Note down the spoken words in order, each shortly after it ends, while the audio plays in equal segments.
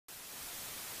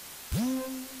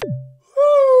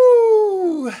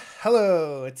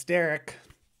Hello, it's Derek.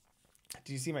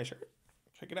 Do you see my shirt?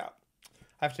 Check it out.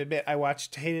 I have to admit, I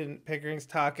watched Hayden Pickering's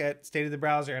talk at State of the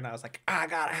Browser, and I was like, I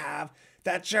gotta have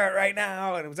that shirt right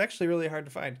now. And it was actually really hard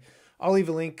to find. I'll leave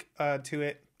a link to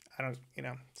it. I don't,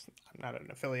 I'm not an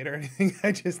affiliate or anything.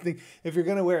 I just think if you're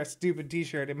gonna wear a stupid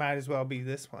t-shirt, it might as well be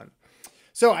this one.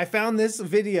 So I found this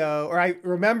video, or I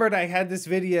remembered I had this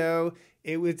video.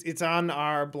 It's on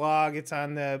our blog. It's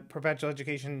on the Perpetual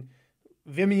Education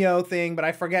Vimeo thing, but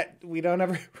I forget we don't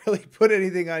ever really put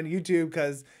anything on YouTube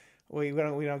because we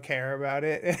don't care about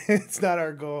it. It's not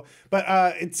our goal. But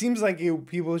it seems like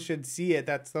people should see it.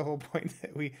 That's the whole point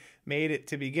that we made it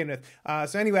to begin with.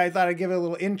 So anyway, I thought I'd give it a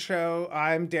little intro.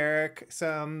 I'm Derek,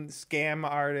 some scam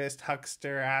artist,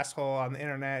 huckster, asshole on the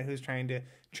internet who's trying to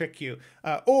trick you,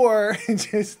 or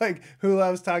just like who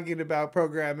loves talking about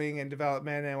programming and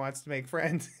development and wants to make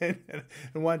friends and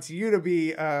wants you to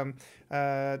be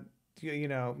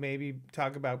maybe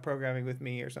talk about programming with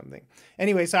me or something.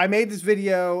 Anyway, so I made this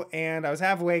video and I was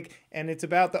half awake, and it's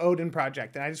about the Odin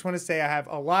Project. And I just want to say I have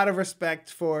a lot of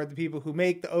respect for the people who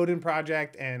make the Odin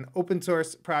Project and open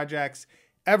source projects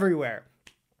everywhere.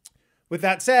 With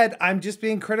that said, I'm just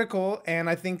being critical, and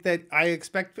I think that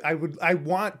I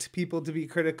want people to be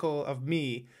critical of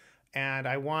me, and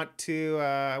I want to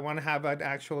have an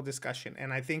actual discussion.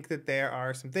 And I think that there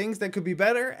are some things that could be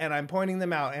better, and I'm pointing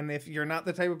them out. And if you're not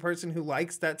the type of person who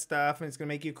likes that stuff and it's gonna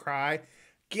make you cry,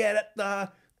 get the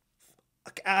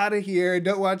fuck out of here and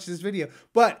don't watch this video.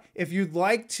 But if you'd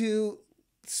like to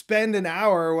spend an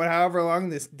hour or however long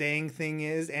this dang thing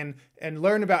is and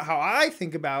learn about how I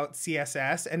think about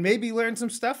CSS and maybe learn some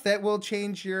stuff that will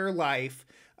change your life,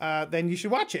 then you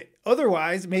should watch it.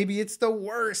 Otherwise, maybe it's the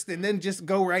worst, and then just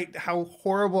go write how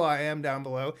horrible I am down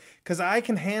below, because I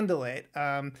can handle it.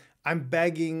 I'm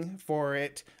begging for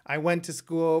it. I went to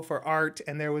school for art,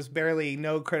 and there was barely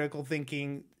no critical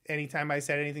thinking. Anytime I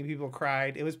said anything, people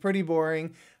cried. It was pretty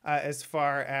boring as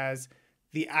far as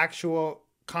the actual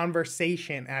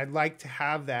conversation, and I'd like to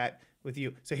have that with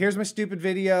you. So here's my stupid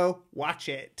video. Watch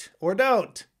it or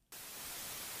don't.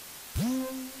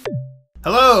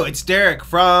 Hello, it's Derek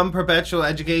from Perpetual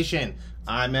Education.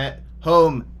 I'm at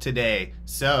home today,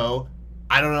 so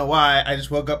I don't know why. I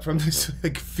just woke up from this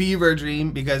like fever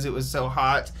dream because it was so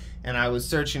hot, and I was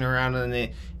searching around on the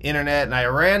internet, and I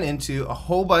ran into a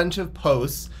whole bunch of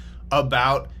posts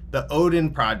about the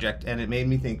Odin Project, and it made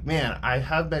me think, man, I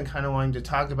have been kind of wanting to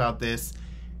talk about this,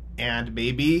 and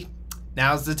maybe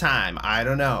now's the time. I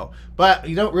don't know. But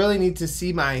you don't really need to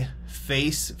see my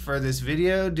face for this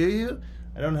video, do you?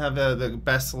 I don't have the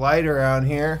best light around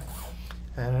here.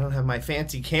 I don't have my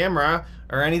fancy camera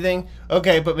or anything.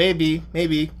 Okay, but maybe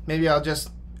I'll just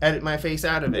edit my face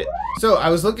out of it. So I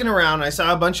was looking around, I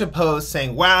saw a bunch of posts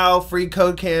saying, wow, free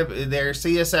code camp, their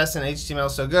CSS and HTML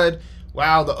so good.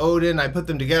 Wow, the Odin, I put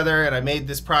them together and I made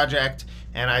this project,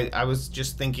 and I was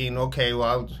just thinking, okay,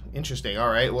 well, interesting. All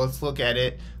right, well, let's look at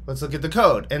it. Let's look at the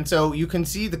code. And so you can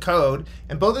see the code,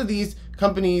 and both of these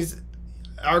companies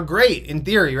are great in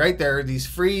theory, right? There are these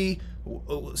free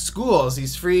schools,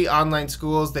 these free online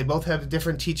schools. They both have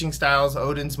different teaching styles.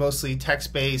 Odin's mostly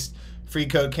text-based. Free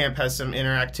Code Camp has some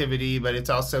interactivity, but it's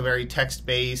also very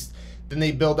text-based. Then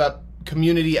they build up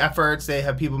community efforts. They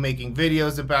have people making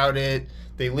videos about it.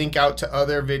 They link out to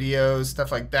other videos,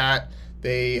 stuff like that.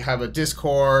 They have a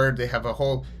Discord. They have a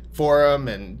whole forum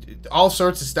and all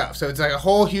sorts of stuff. So it's like a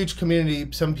whole huge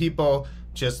community. Some people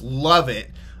just love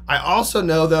it. I also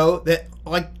know, though, that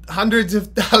like hundreds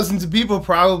of thousands of people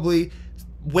probably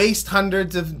waste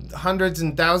hundreds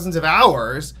and thousands of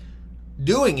hours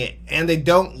doing it, and they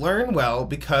don't learn well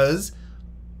because,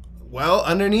 well,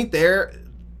 underneath there,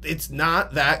 it's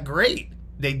not that great.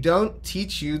 They don't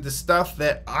teach you the stuff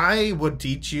that I would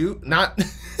teach you, not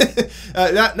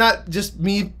not just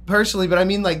me personally, but I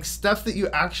mean like stuff that you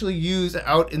actually use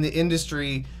out in the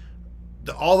industry,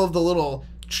 all of the little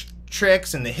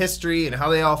tricks and the history and how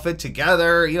they all fit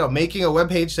together. You know, making a web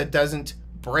page that doesn't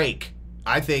break,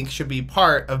 I think, should be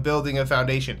part of building a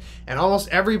foundation. And almost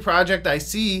every project I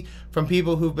see from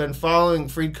people who've been following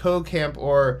Free Code Camp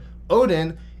or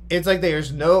Odin, it's like they're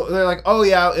like, oh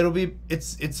yeah,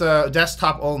 it's a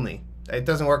desktop only. It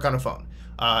doesn't work on a phone.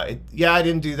 Yeah, I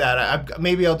didn't do that.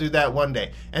 Maybe I'll do that one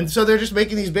day. And so they're just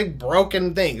making these big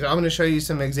broken things. I'm going to show you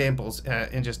some examples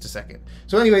in just a second.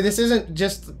 So anyway, this isn't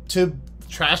just to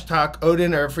trash talk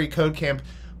Odin or Free Code Camp,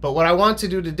 but what I want to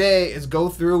do today is go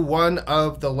through one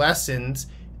of the lessons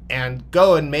and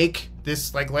go and make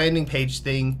this like landing page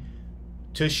thing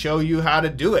to show you how to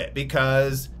do it,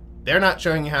 because they're not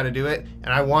showing you how to do it,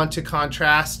 and I want to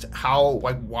contrast how,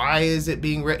 like, why is it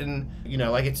being written, you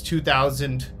know, like it's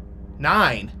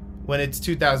 2009 when it's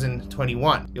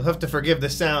 2021. You'll have to forgive the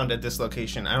sound at this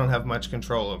location. I don't have much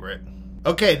control over it.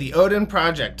 Okay, the Odin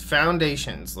Project,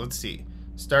 foundations. Let's see.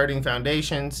 Starting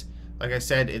foundations. Like I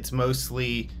said, it's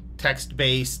mostly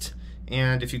text-based.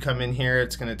 And if you come in here,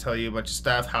 it's going to tell you a bunch of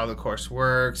stuff, how the course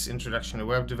works, introduction to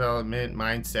web development,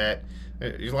 mindset.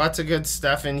 There's lots of good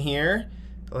stuff in here.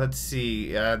 Let's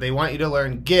see. They want you to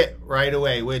learn Git right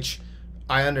away, which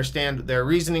I understand their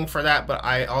reasoning for that, but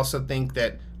I also think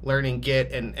that learning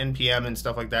Git and NPM and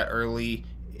stuff like that early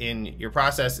in your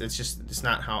process, it's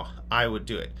not how I would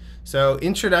do it. So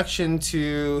introduction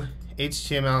to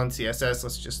HTML and CSS,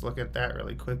 let's just look at that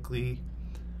really quickly.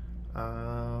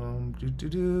 So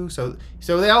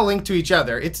they all link to each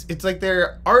other. It's like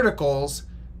they're articles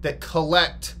that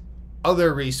collect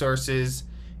other resources.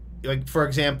 Like, for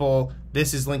example,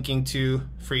 this is linking to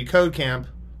Free Code Camp.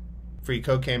 Free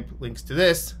Code Camp links to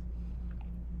this.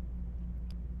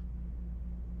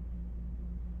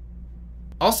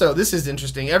 Also, this is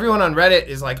interesting. Everyone on Reddit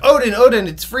is like, Odin,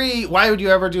 it's free. Why would you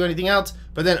ever do anything else?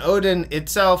 But then Odin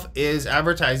itself is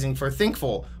advertising for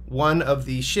Thinkful, one of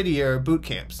the shittier boot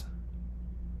camps.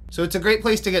 So it's a great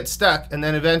place to get stuck and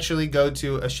then eventually go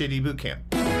to a shitty boot camp.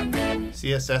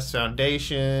 CSS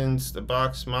foundations, the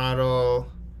box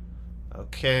model.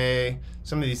 Okay,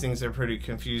 some of these things are pretty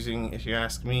confusing if you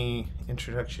ask me.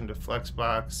 Introduction to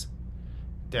Flexbox.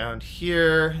 Down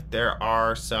here, there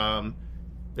are some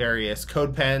various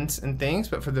code pens and things,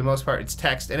 but for the most part it's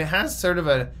text, and it has sort of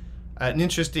an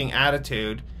interesting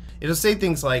attitude. It'll say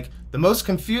things like, the most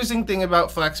confusing thing about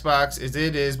Flexbox is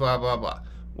it is blah blah blah.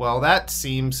 Well, that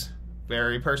seems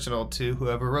very personal to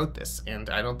whoever wrote this, and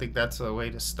I don't think that's a way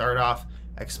to start off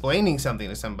explaining something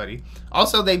to somebody.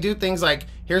 Also, they do things like,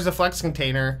 here's a Flex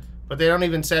container, but they don't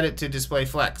even set it to display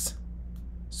Flex.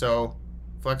 So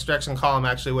Flex direction column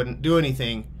actually wouldn't do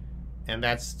anything, and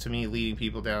that's, to me, leading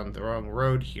people down the wrong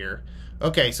road here.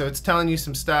 Okay, so it's telling you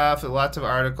some stuff, lots of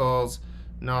articles,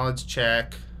 knowledge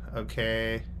check,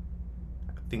 okay,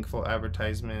 Thinkful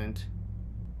advertisement.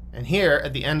 And here,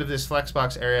 at the end of this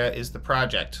Flexbox area, is the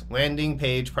project, landing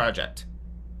page project.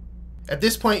 At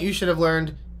this point, you should have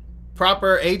learned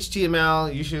proper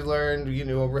HTML, you should have learned,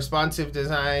 responsive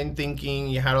design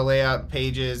thinking, how to lay out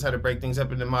pages, how to break things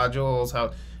up into modules,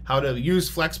 how to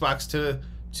use Flexbox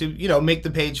to make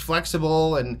the page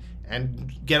flexible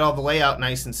and get all the layout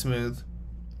nice and smooth.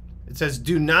 It says,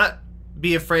 do not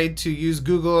be afraid to use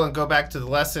Google and go back to the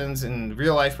lessons, and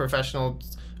real life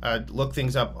professionals look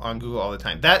things up on Google all the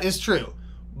time. That is true,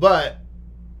 but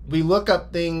we look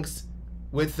up things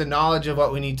with the knowledge of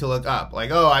what we need to look up.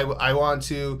 Like, I want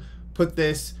to put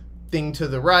this thing to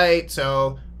the right,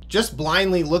 so just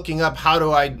blindly looking up how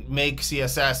do I make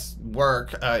CSS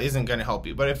work isn't going to help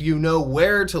you. But if you know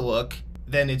where to look,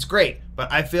 then it's great.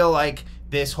 But I feel like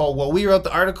this whole, well, we wrote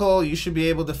the article, you should be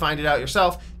able to find it out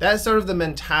yourself, that's sort of the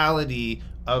mentality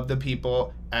of the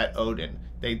people at Odin.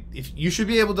 If you should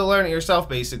be able to learn it yourself,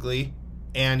 basically,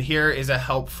 and here is a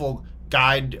helpful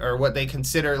guide, or what they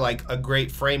consider like a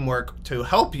great framework to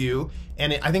help you.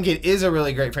 And I think it is a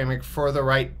really great framework for the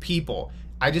right people.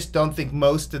 I just don't think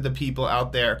most of the people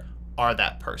out there are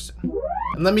that person.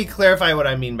 And let me clarify what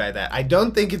I mean by that. I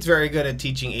don't think it's very good at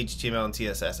teaching HTML and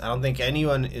CSS. I don't think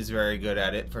anyone is very good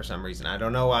at it for some reason. I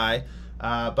don't know why.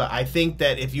 But I think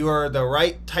that if you are the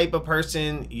right type of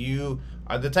person, you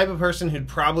are the type of person who'd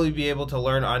probably be able to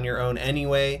learn on your own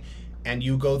anyway, and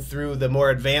you go through the more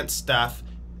advanced stuff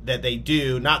that they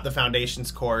do, not the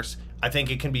foundations course, I think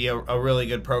it can be a really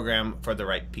good program for the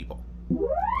right people.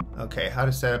 Okay, how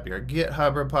to set up your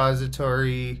GitHub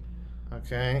repository.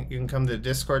 Okay, you can come to the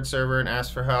Discord server and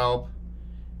ask for help.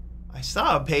 I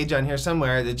saw a page on here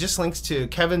somewhere that just links to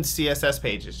Kevin's CSS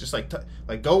pages. Just like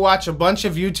go watch a bunch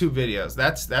of YouTube videos.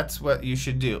 That's what you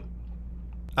should do.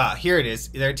 Here it is.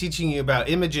 They're teaching you about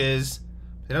images.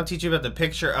 They don't teach you about the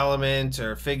picture element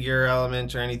or figure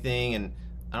element or anything. And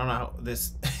I don't know how this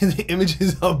the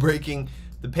images all breaking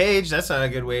the page. That's not a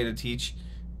good way to teach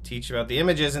about the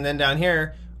images. And then down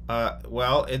here,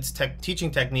 well, its teaching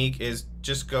technique is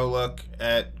just go look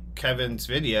at Kevin's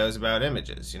videos about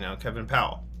images. Kevin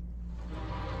Powell.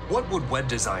 What would web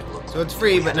design look like? So it's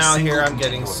free, but now here I'm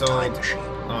getting sold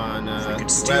on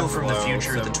steal from the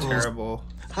future the tools. Terrible.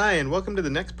 Hi, and welcome to the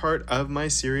next part of my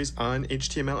series on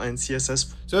HTML and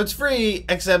CSS. So it's free,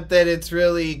 except that it's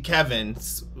really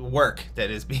Kevin's work that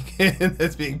is being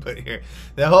that's being put here.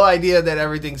 The whole idea that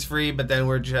everything's free, but then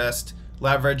we're just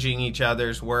leveraging each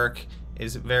other's work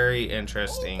is very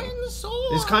interesting.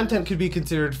 This content could be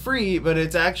considered free, but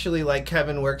it's actually like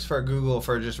Kevin works for Google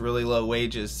for just really low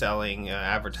wages selling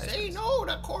advertising. Say no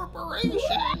to corporations.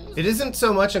 It isn't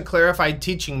so much a clarified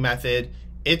teaching method.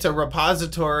 It's a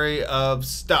repository of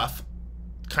stuff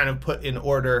kind of put in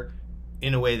order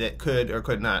in a way that could or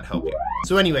could not help you.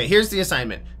 So anyway, here's the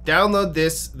assignment. Download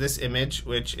this image,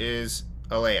 which is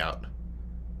a layout.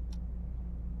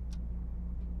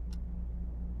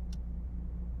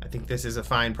 I think this is a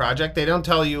fine project. They don't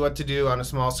tell you what to do on a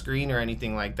small screen or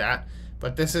anything like that,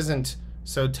 but this isn't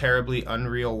so terribly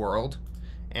unreal world.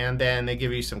 And then they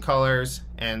give you some colors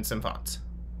and some fonts.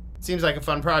 Seems like a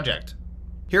fun project.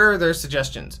 Here are their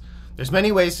suggestions. There's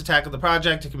many ways to tackle the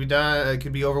project. It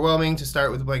could be overwhelming to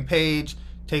start with a blank page,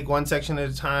 take one section at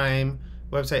a time.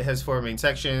 Website has 4 main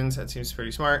sections. That seems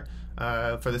pretty smart.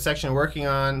 For the section you're working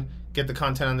on, get the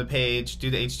content on the page, do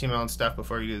the HTML and stuff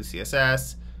before you do the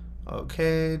CSS.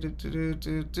 Okay,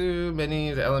 many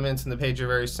of the elements in the page are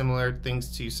very similar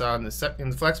things to you saw in the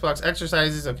Flexbox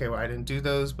exercises. Okay, well I didn't do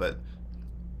those, but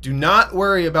do not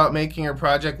worry about making your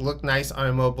project look nice on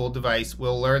a mobile device.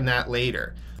 We'll learn that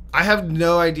later. I have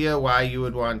no idea why you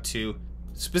would want to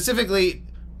specifically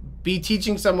be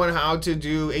teaching someone how to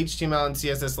do HTML and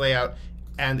CSS layout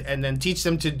and then teach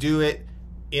them to do it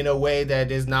in a way that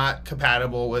is not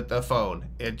compatible with the phone.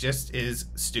 It just is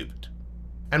stupid.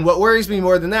 And what worries me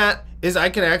more than that is I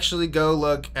can actually go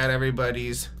look at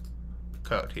everybody's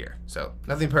code here. So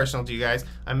nothing personal to you guys.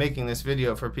 I'm making this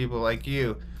video for people like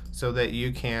you so that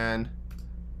you can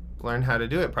learn how to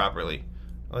do it properly.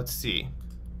 Let's see.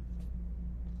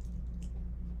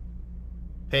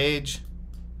 Page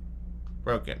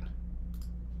broken.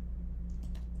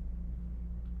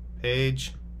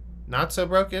 Page not so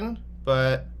broken,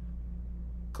 but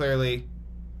clearly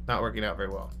not working out very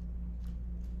well.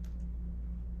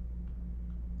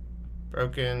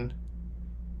 Broken.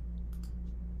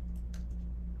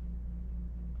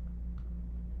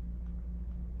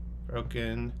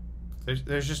 Broken.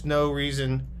 There's just no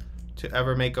reason to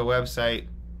ever make a website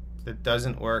that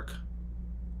doesn't work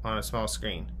on a small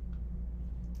screen.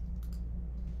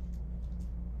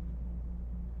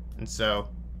 And so,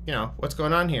 you know, what's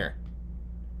going on here?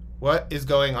 What is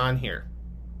going on here?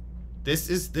 This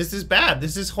is bad.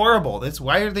 This is horrible.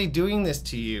 Why are they doing this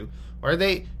to you? Why are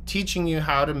they teaching you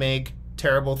how to make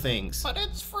terrible things? But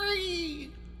it's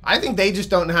free. I think they just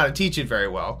don't know how to teach it very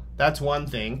well. That's one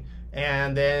thing.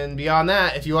 And then beyond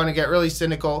that, if you want to get really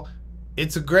cynical,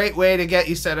 it's a great way to get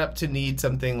you set up to need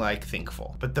something like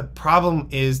Thinkful. But the problem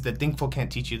is that Thinkful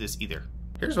can't teach you this either.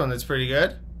 Here's one that's pretty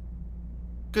good.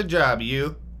 Good job,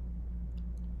 you.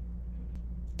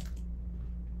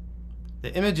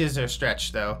 The images are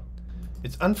stretched though.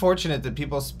 It's unfortunate that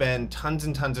people spend tons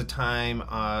and tons of time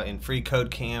in free code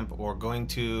camp or going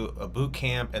to a boot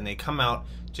camp and they come out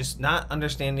just not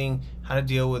understanding how to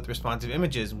deal with responsive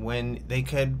images when they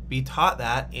could be taught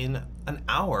that in an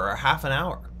hour or half an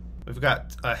hour. We've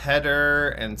got a header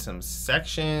and some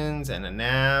sections and a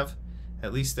nav.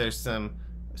 At least there's some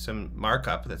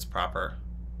markup that's proper.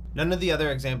 None of the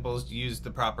other examples use the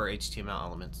proper HTML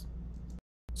elements.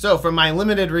 So from my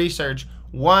limited research,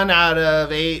 1 out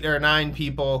of 8 or 9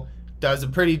 people does a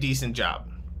pretty decent job.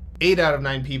 8 out of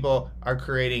 9 people are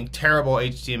creating terrible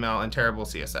HTML and terrible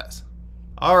CSS.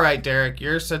 All right, Derek,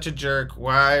 you're such a jerk.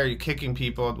 Why are you kicking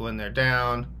people when they're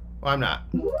down? Well, I'm not.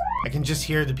 I can just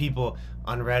hear the people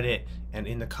on Reddit and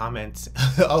in the comments.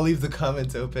 I'll leave the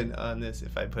comments open on this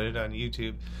if I put it on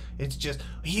YouTube. It's just,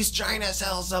 he's trying to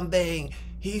sell something.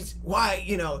 Why,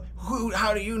 you know,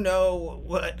 how do you know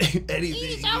what anything?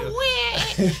 He's a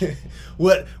witch.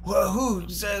 Who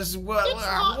says what?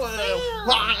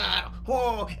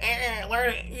 Learn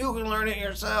it. You can learn it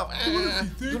yourself.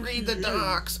 Read the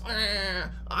docs.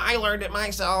 I learned it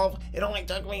myself. It only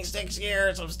took me 6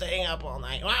 years of staying up all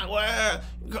night.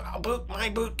 My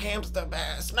boot camp's the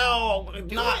best. No,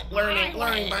 not learning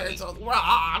by yourself.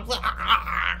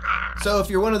 So if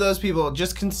you're one of those people,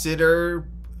 just consider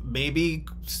maybe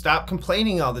stop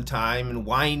complaining all the time and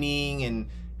whining and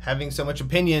having so much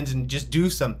opinions and just do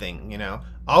something, you know.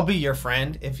 I'll be your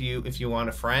friend if you want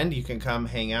a friend. You can come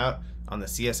hang out on the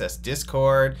CSS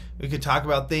Discord. We could talk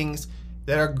about things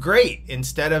that are great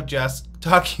instead of just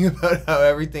talking about how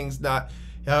everything's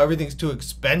too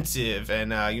expensive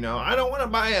and you know, I don't want to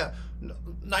buy a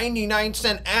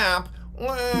 99-cent app.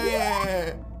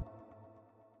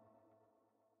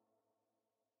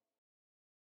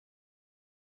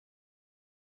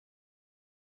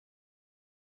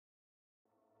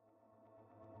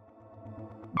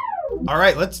 All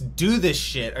right, let's do this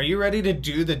shit. Are you ready to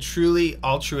do the truly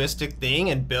altruistic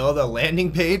thing and build a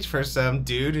landing page for some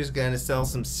dude who's gonna sell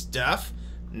some stuff?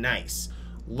 Nice.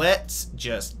 Let's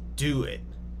just do it.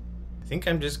 I think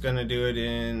I'm just gonna do it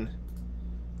in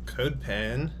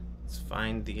CodePen. Let's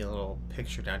find the little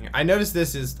picture down here. I noticed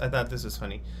I thought this was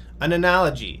funny. An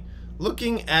analogy.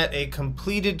 Looking at a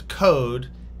completed code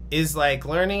is like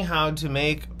learning how to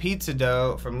make pizza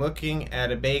dough from looking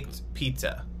at a baked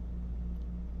pizza.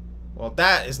 Well,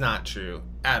 that is not true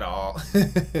at all.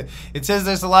 It says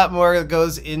there's a lot more that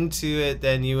goes into it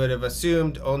than you would have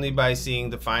assumed only by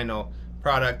seeing the final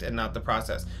product and not the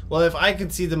process. Well, if I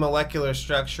could see the molecular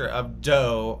structure of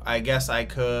dough, I guess I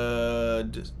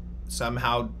could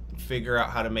somehow figure out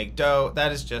how to make dough.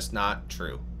 That is just not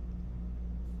true.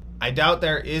 I doubt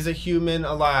there is a human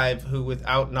alive who,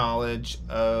 without knowledge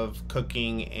of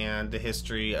cooking and the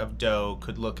history of dough,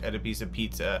 could look at a piece of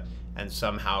pizza and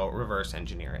somehow reverse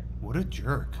engineer it. What a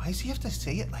jerk. Why does he have to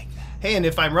say it like that? Hey, and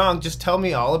if I'm wrong, just tell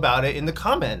me all about it in the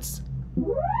comments.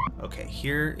 Okay,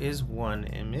 here is one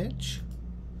image.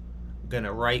 I'm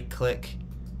gonna right click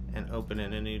and open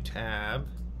in a new tab.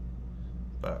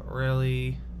 But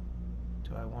really,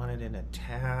 do I want it in a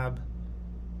tab?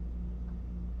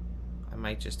 I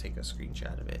might just take a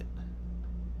screenshot of it.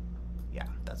 Yeah,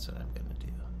 that's what I'm gonna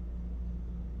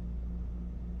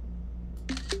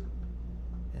do.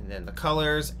 And then the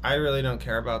colors, I really don't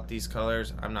care about these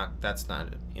colors. That's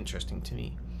not interesting to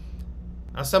me.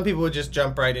 Now some people would just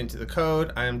jump right into the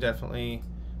code. I am definitely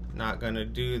not gonna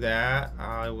do that.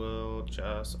 I will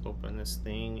just open this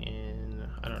thing in,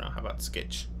 I don't know, how about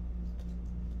Sketch?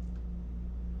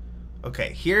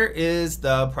 Okay, here is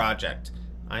the project.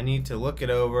 I need to look it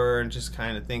over and just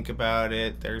kind of think about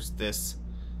it. There's this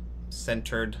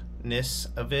centeredness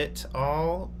of it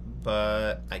all,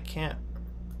 but I can't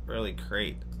really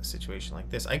create a situation like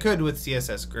this. I could with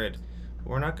CSS Grid, but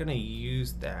we're not going to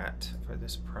use that for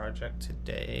this project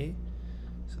today.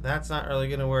 So that's not really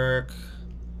going to work.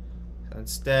 So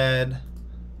instead,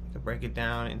 I could break it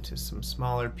down into some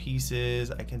smaller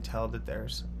pieces. I can tell that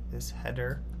there's this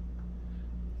header.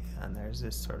 And there's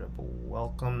this sort of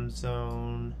welcome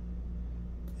zone,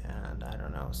 and I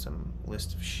don't know, some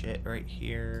list of shit right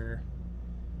here,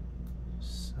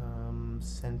 some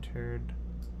centered,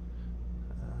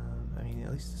 I mean,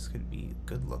 at least this could be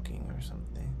good looking or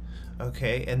something.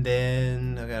 Okay, and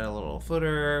then I got a little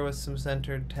footer with some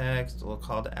centered text, a little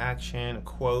call to action, a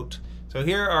quote. So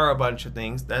here are a bunch of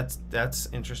things that's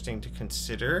interesting to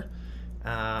consider.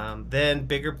 Then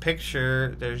bigger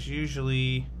picture, there's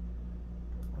usually,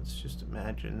 let's just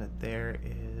imagine that there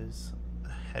is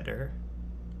a header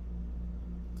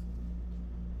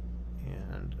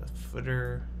and a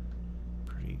footer.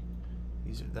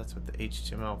 That's what the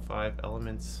HTML5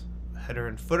 elements, header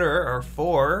and footer, are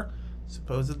for,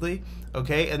 supposedly.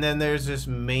 Okay, and then there's this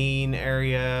main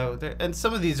area, and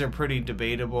some of these are pretty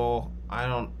debatable. I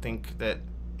don't think that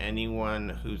anyone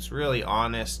who's really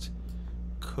honest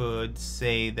could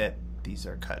say that these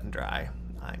are cut and dry.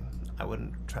 I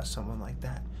wouldn't trust someone like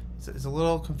that. It's a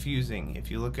little confusing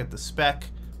if you look at the spec,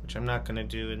 which I'm not going to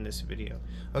do in this video.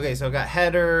 Okay, so I've got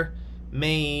header,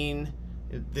 main.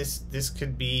 These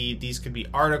could be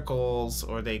articles,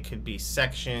 or they could be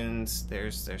sections.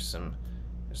 There's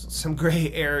some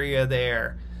gray area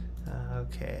there.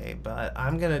 Okay, but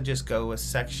I'm gonna just go with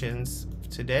sections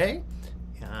today,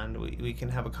 and we can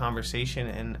have a conversation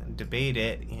and debate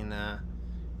it in the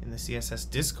CSS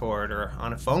Discord or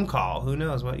on a phone call. Who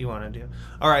knows what you want to do.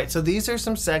 All right, so these are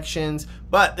some sections,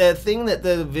 but the thing that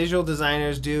the visual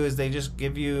designers do is they just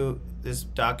give you this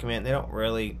document. They don't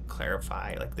really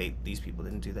clarify, like these people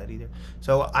didn't do that either.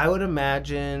 So I would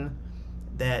imagine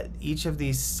that each of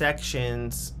these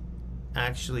sections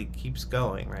actually keeps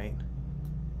going, right?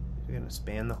 You're gonna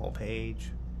span the whole page.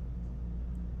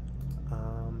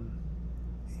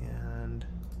 And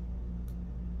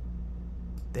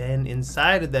then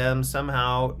inside of them,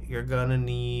 somehow you're gonna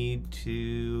need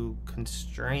to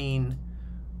constrain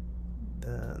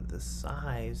the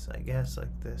size, I guess,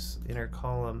 like this inner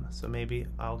column. So maybe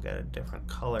I'll get a different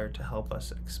color to help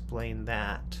us explain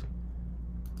that.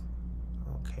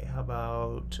 Okay, how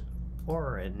about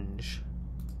orange?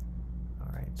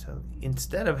 All right, so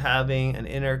instead of having an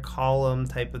inner column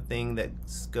type of thing that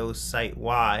goes site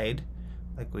wide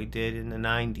like we did in the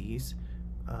 90s,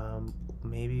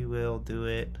 maybe we'll do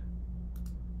it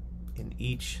in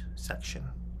each section.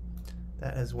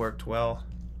 That has worked well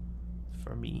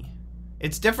for me.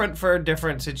 It's different for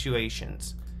different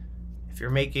situations. If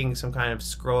you're making some kind of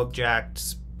scroll-jacked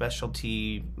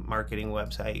specialty marketing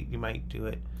website, you might do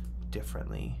it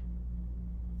differently.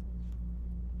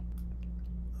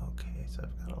 Okay, so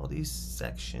I've got all these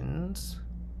sections.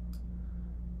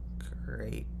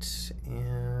 Great,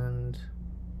 and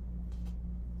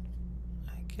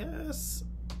I guess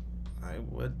I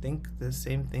would think the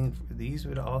same thing for these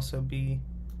would also be.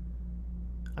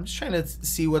 I'm just trying to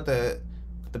see what the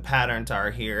patterns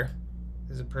are here.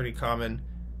 This is a pretty common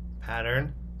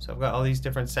pattern. So I've got all these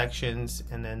different sections,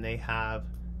 and then they have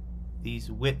these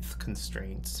width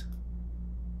constraints.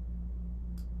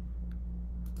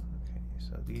 Okay,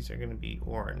 so these are going to be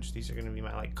orange. These are going to be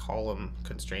my like column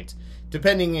constraints.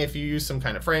 Depending if you use some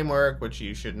kind of framework, which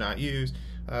you should not use,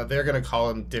 they're going to call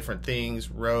them different things,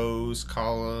 rows,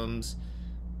 columns.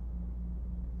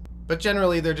 But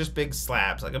generally they're just big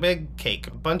slabs, like a big cake,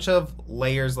 a bunch of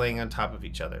layers laying on top of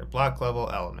each other, block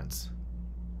level elements.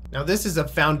 Now this is a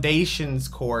foundations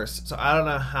course, so I don't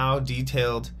know how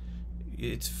detailed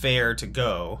it's fair to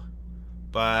go,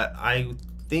 but I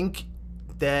think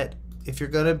that if you're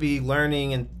going to be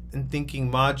learning and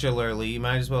thinking modularly, you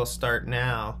might as well start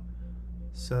now.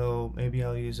 So maybe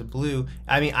I'll use a blue.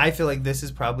 I mean, I feel like this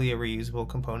is probably a reusable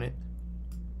component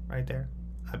right there.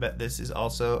 I bet this is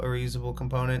also a reusable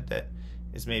component that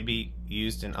is maybe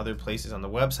used in other places on the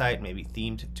website, maybe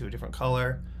themed to a different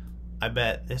color. I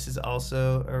bet this is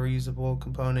also a reusable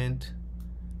component.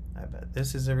 I bet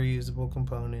this is a reusable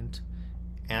component.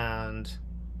 And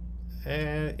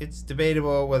it's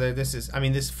debatable whether this is, I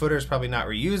mean, this footer is probably not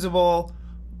reusable,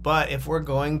 but if we're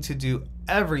going to do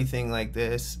everything like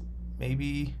this,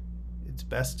 maybe it's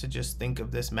best to just think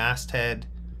of this masthead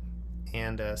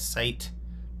and a site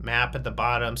map at the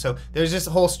bottom. So there's this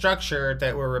whole structure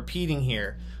that we're repeating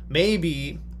here.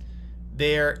 Maybe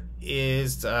there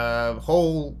is a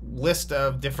whole list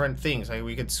of different things. Like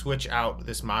we could switch out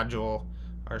this module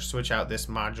or switch out this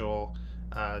module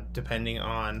depending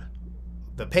on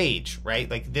the page, right?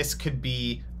 Like this could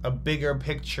be a bigger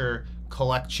picture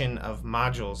collection of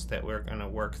modules that we're going to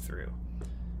work through.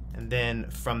 And then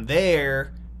from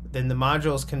there, then the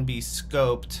modules can be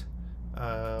scoped.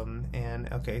 And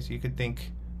okay, so you could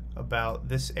think about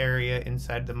this area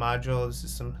inside the module. This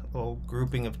is some little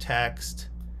grouping of text.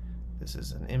 This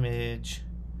is an image.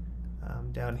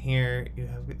 Down here you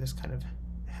have this kind of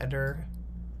header,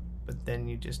 but then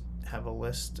you just have a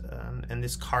list, and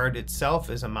this card itself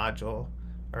is a module,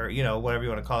 or you know, whatever you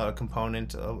want to call it, a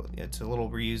component. It's a little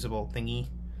reusable thingy.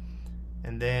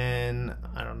 And then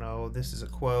I don't know, this is a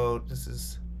quote, this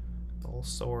is a little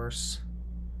source,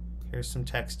 here's some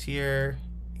text here,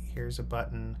 here's a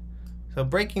button. So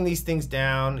breaking these things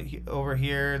down, over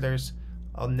here there's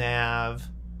a nav,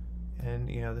 and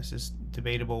you know, this is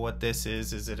debatable what this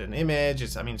is. Is it an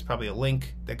image? I mean, it's probably a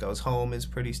link that goes home, is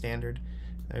pretty standard.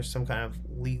 There's some kind of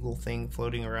legal thing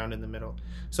floating around in the middle.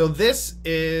 So this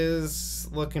is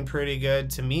looking pretty good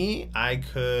to me. I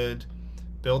could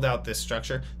build out this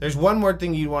structure. There's one more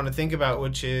thing you want to think about,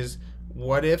 which is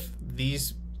what if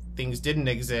these things didn't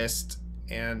exist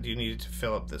and you needed to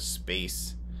fill up the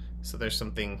space. So there's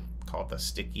something called the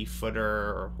sticky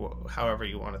footer, or however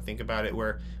you want to think about it,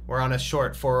 where we're on a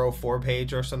short 404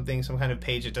 page or something, some kind of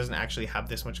page that doesn't actually have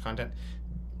this much content.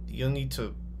 You'll need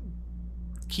to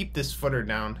keep this footer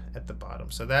down at the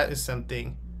bottom. So that is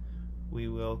something we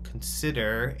will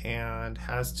consider, and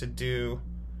has to do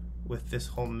with this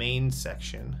whole main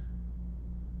section.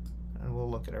 And we'll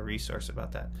look at a resource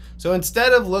about that. So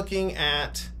instead of looking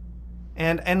at,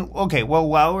 and okay, well,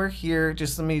 while we're here,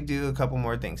 just let me do a couple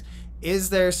more things.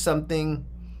 Is there something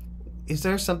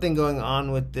going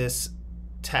on with this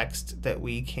text that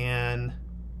we can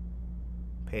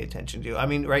pay attention to? I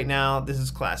mean, right now, this is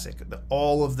classic.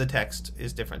 All of the text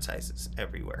is different sizes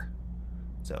everywhere.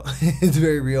 So it's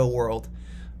very real world.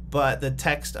 But the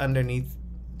text underneath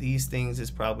these things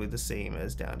is probably the same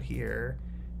as down here,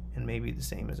 and maybe the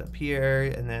same as up here.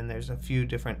 And then there's a few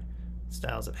different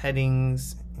styles of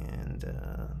headings and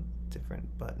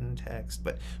different button text.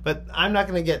 But I'm not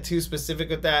going to get too specific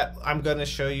with that. I'm going to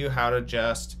show you how to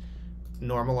just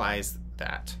normalize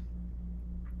that.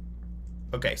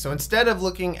 Okay, so instead of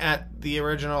looking at the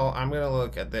original, I'm going to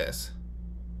look at this.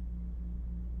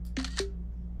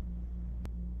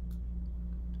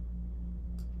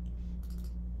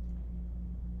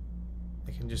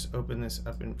 I can just open this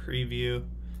up in preview.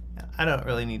 I don't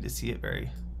really need to see it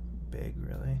very big,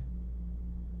 really.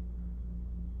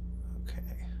 Okay.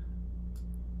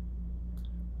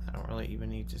 I don't really even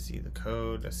need to see the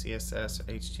code, the CSS, or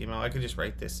HTML. I could just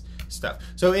write this stuff.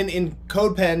 So in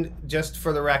CodePen, just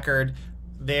for the record,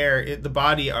 the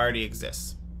body already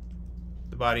exists.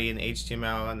 The body in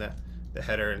HTML and the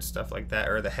header and stuff like that,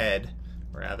 or the head,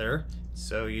 rather.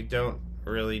 So you don't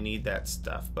really need that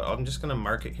stuff. But I'm just going to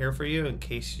mark it here for you in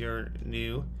case you're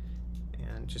new,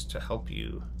 and just to help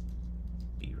you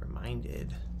be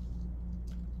reminded.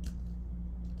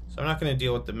 So I'm not going to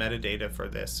deal with the metadata for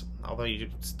this, although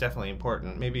it's definitely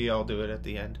important. Maybe I'll do it at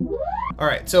the end. All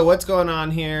right, so what's going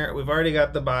on here? We've already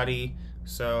got the body,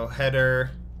 so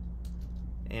header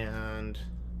and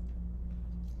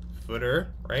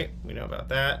footer, right? We know about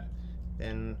that.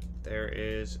 Then there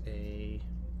is a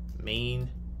main.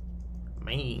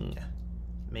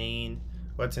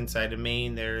 What's inside of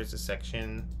main? There's a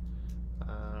section.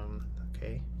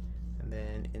 Okay, and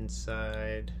then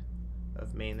inside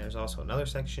of main there's also another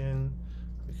section.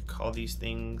 We could call these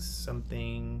things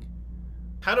something.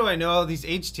 How do I know all these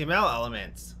HTML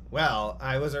elements? Well,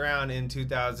 I was around in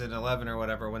 2011 or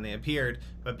whatever when they appeared,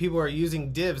 but people were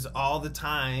using divs all the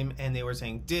time, and they were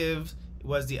saying div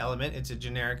was the element. It's a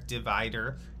generic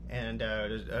divider and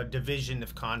a division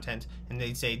of content, and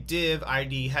they'd say div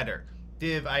ID header,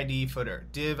 div ID footer,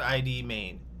 div ID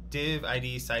main, div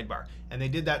ID sidebar. And they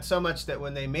did that so much that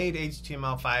when they made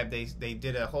HTML5, they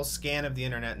did a whole scan of the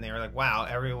internet, and they were like, wow,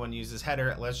 everyone uses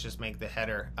header, let's just make the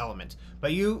header element.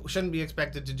 But you shouldn't be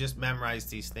expected to just memorize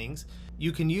these things.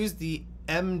 You can use the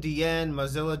MDN,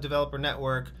 Mozilla Developer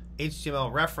Network,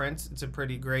 HTML reference. It's a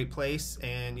pretty great place,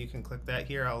 and you can click that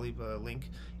here. I'll leave a link,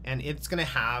 and it's gonna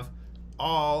have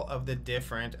all of the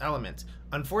different elements.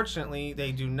 Unfortunately,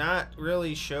 they do not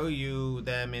really show you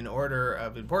them in order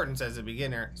of importance as a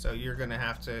beginner, so you're gonna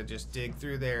have to just dig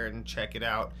through there and check it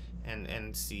out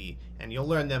and see, and you'll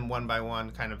learn them one by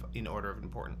one, kind of in order of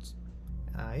importance.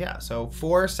 Yeah, so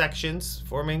 4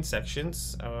 main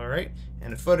sections, all right,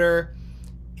 and a footer.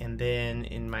 And then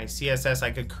in my CSS, I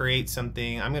could create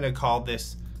something. I'm gonna call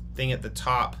this thing at the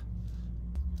top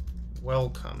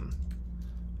welcome.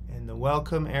 In the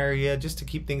welcome area, just to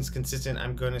keep things consistent,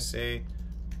 I'm gonna say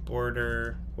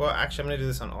border. Well, actually, I'm gonna do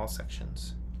this on all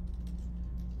sections.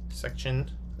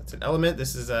 Section, that's an element.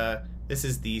 This is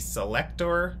the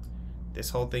selector.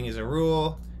 This whole thing is a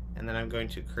rule. And then I'm going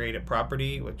to create a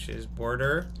property, which is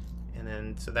border. And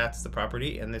then, so that's the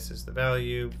property, and this is the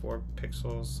value, 4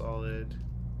 pixels solid.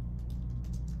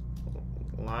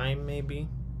 Lime maybe.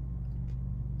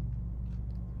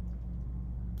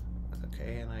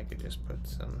 Okay, and I could just put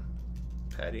some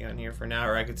padding on here for now,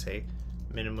 or I could say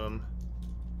minimum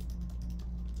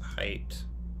height.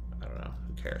 I don't know,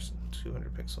 who cares?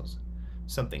 200 pixels.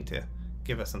 Something to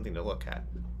give us something to look at.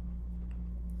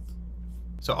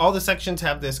 So all the sections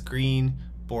have this green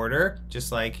border,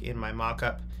 just like in my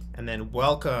mockup. And then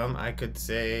welcome, I could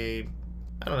say,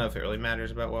 I don't know if it really matters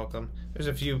about welcome. There's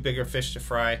a few bigger fish to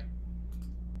fry.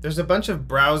 There's a bunch of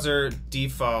browser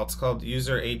defaults called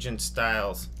user agent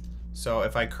styles. So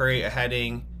if I create a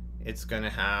heading, it's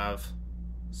gonna have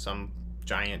some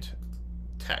giant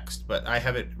text, but I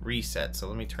have it reset. So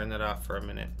let me turn that off for a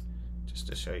minute just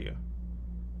to show you.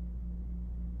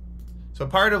 So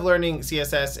part of learning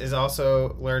CSS is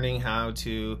also learning how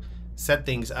to set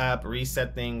things up,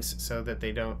 reset things so that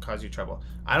they don't cause you trouble.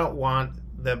 I don't want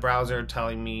the browser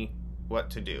telling me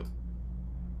what to do.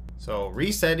 So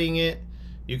resetting it,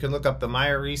 you can look up the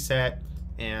Maya reset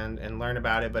and learn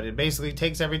about it, but it basically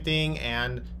takes everything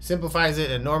and simplifies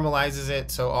it and normalizes it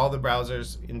so all the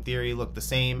browsers in theory look the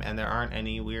same and there aren't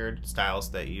any weird styles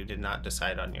that you did not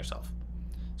decide on yourself.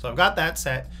 So I've got that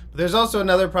set, but there's also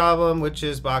another problem, which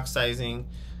is box sizing,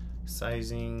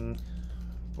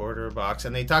 border box,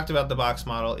 and they talked about the box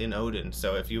model in Odin.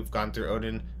 So if you've gone through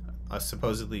Odin,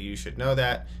 supposedly you should know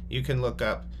that. You can look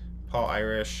up Paul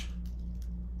Irish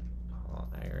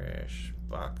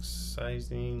box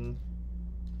sizing.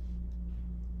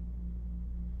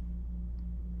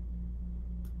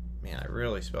 Man, I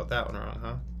really spelled that one wrong,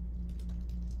 huh?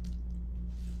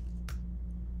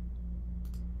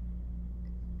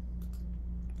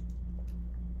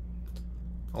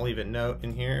 I'll leave a note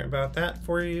in here about that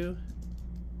for you.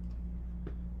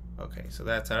 Okay, so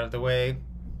that's out of the way.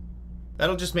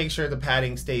 That'll just make sure the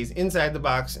padding stays inside the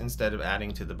box instead of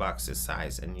adding to the box's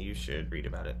size, and you should read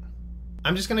about it.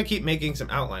 I'm just gonna keep making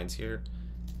some outlines here.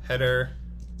 Header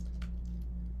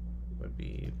would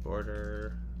be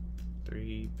border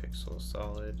 3 pixels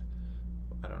solid.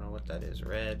 I don't know what that is,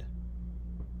 red.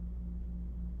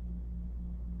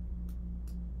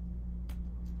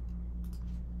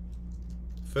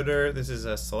 Footer, this is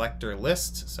a selector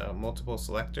list, so multiple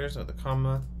selectors with a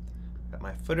comma. Got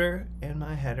my footer and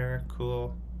my header,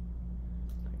 cool.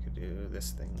 I could do this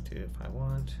thing too if I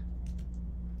want.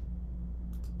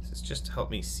 This is just to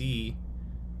help me see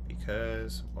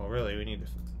because, well, really we need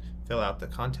to fill out the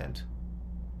content.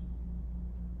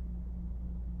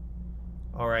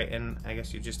 All right, and I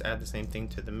guess you just add the same thing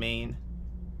to the main.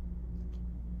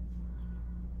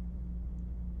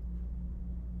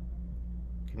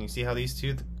 Can you see how these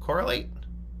two correlate?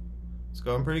 It's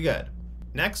going pretty good.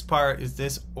 Next part is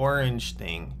this orange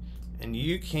thing, and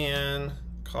you can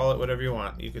call it whatever you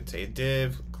want. You could say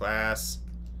div, class,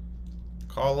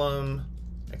 column,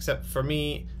 except for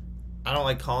me, I don't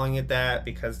like calling it that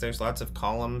because there's lots of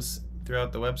columns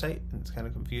throughout the website and it's kind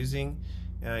of confusing.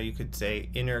 You could say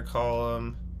inner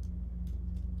column,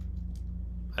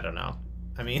 I don't know,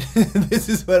 I mean, this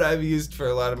is what I've used for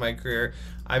a lot of my career.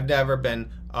 I've never been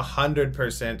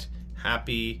 100%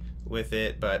 happy with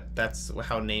it, but that's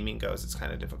how naming goes. It's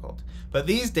kind of difficult. But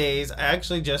these days, I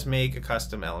actually just make a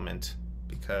custom element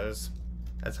because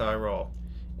that's how I roll.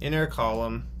 Inner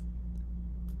column.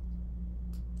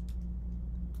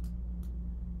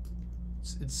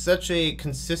 It's such a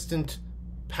consistent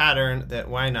pattern that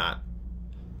why not?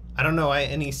 I don't know why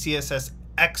any CSS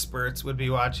experts would be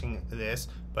watching this,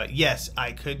 but yes,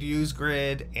 I could use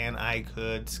grid and I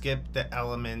could skip the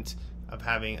element of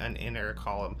having an inner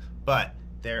column, but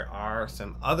there are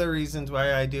some other reasons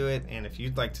why I do it, and if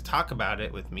you'd like to talk about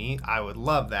it with me, I would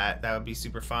love that. That would be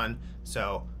super fun.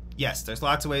 So yes, there's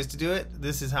lots of ways to do it.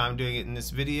 This is how I'm doing it in this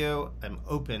video. I'm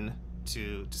open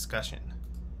to discussion.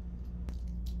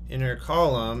 Inner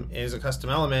column is a custom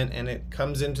element and it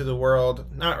comes into the world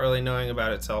not really knowing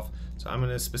about itself. So I'm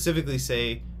going to specifically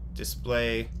say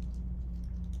display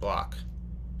block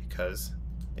because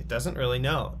it doesn't really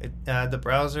know. The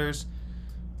browsers,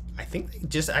 I think they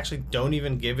just actually don't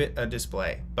even give it a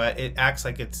display, but it acts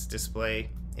like it's display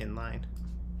inline.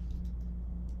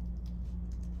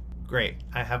 Great,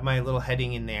 I have my little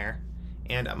heading in there,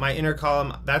 and my inner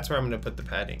column, that's where I'm going to put the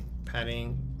padding.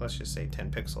 Padding, let's just say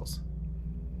 10 pixels.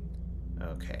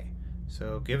 Okay,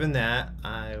 so given that,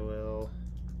 I will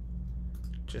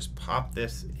just pop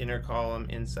this inner column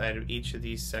inside of each of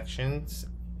these sections,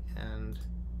 and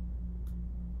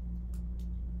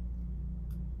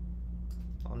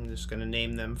I'm just going to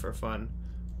name them for fun.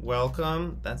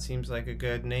 Welcome, that seems like a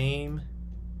good name.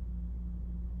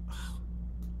 Oh,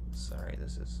 sorry,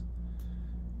 this is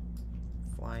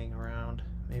flying around.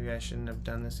 Maybe I shouldn't have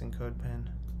done this in CodePen.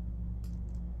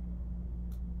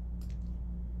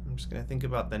 I'm just going to think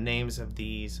about the names of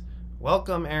these.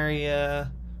 Welcome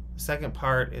area. The second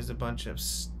part is a bunch of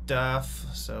stuff,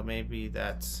 so maybe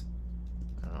that's,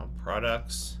 I don't know,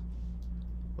 products,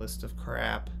 list of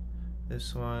crap.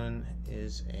 This one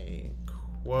is a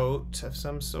quote of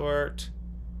some sort.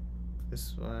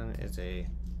 This one is a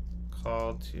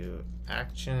call to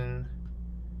action.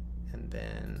 And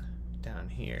then down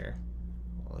here,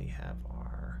 we have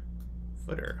our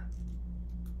footer.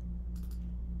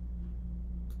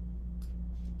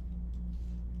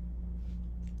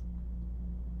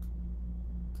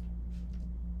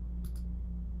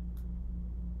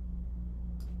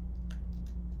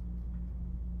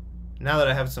 Now that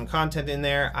I have some content in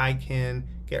there, I can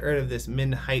get rid of this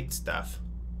min height stuff.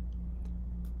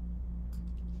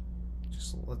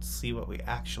 Just let's see what we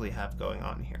actually have going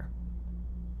on here.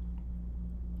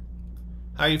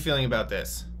 How are you feeling about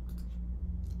this?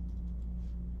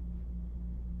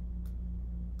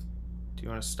 Do you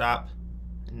want to stop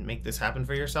and make this happen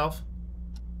for yourself?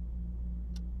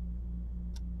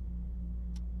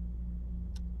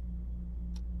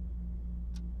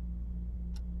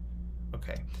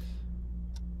 Okay.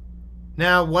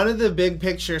 Now, one of the big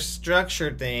picture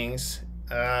structure things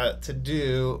to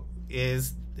do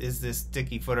is this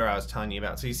sticky footer I was telling you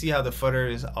about. So you see how the footer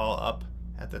is all up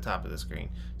at the top of the screen.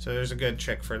 So there's a good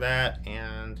trick for that.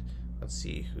 And let's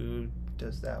see, who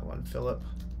does that one? Philip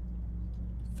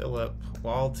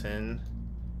Walton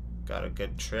got a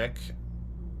good trick.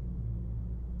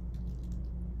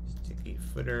 Sticky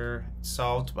footer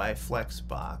solved by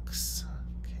Flexbox.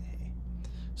 Okay.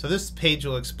 So this page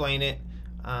will explain it.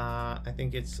 I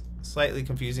think it's slightly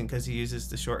confusing because he uses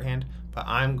the shorthand, but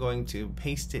I'm going to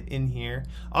paste it in here.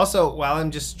 Also, while I'm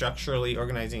just structurally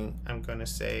organizing, I'm going to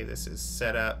say this is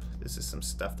setup. This is some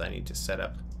stuff that I need to set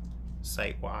up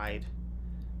site-wide.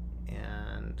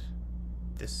 And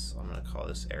this, I'm going to call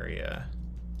this area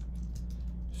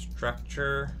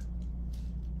structure.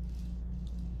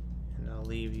 And I'll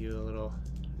leave you a little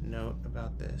note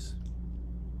about this.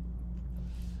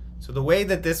 So the way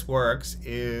that this works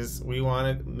is we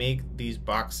want to make these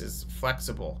boxes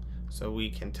flexible so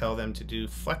we can tell them to do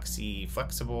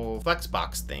flexible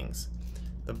flexbox things.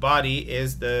 The body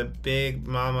is the big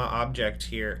mama object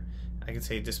here. I can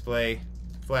say display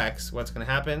flex. What's going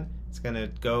to happen? It's going to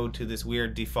go to this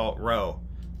weird default row.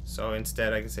 So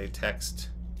instead I can say text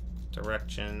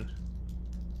direction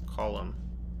column,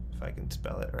 if I can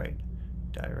spell it right.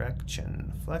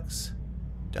 Direction flex.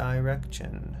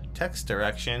 Direction, text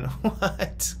direction.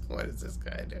 What is this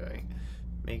guy doing?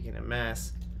 Making a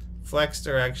mess. Flex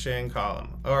direction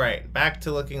column. All right, back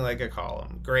to looking like a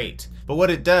column. Great. But what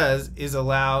it does is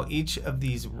allow each of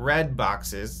these red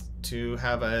boxes to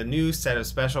have a new set of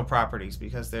special properties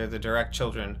because they're the direct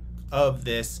children of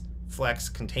this flex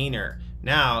container.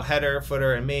 Now, header,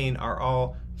 footer, and main are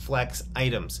all flex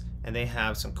items, and they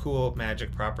have some cool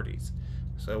magic properties.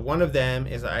 So one of them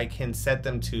is I can set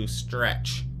them to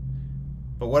stretch.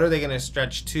 But what are they going to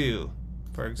stretch to?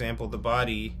 for example, the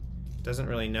body doesn't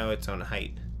really know its own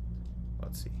height.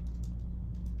 Let's see.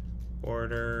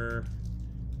 Border,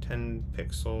 10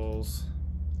 pixels.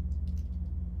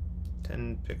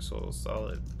 10 pixels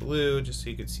solid blue, just so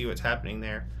you can see what's happening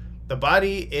there. The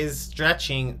body is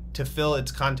stretching to fill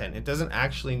its content. It doesn't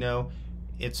actually know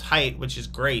its height, which is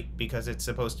great because it's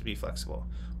supposed to be flexible.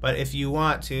 But if you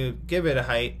want to give it a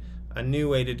height, a new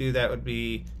way to do that would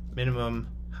be minimum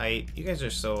height. You guys are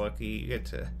so lucky. You get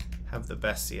to have the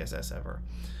best CSS ever.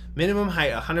 Minimum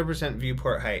height, 100%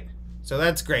 viewport height. So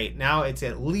that's great. Now it's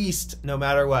at least, no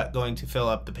matter what, going to fill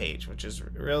up the page, which is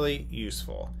really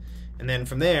useful. And then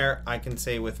from there, I can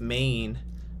say with main,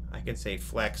 I can say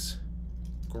flex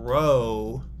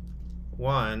grow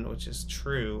 1, which is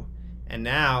true. And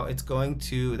now it's going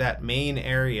to that main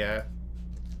area.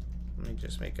 Let me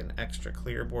just make an extra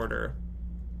clear border,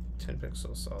 10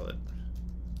 pixels solid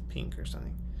pink or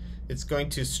something. It's going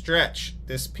to stretch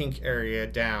this pink area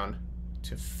down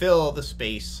to fill the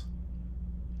space.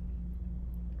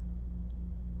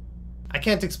 I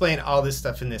can't explain all this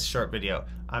stuff in this short video.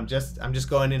 I'm just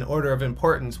going in order of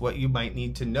importance what you might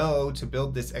need to know to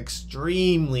build this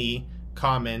extremely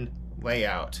common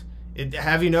layout.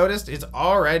 Have you noticed it's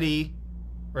already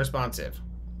responsive?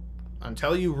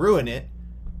 Until you ruin it,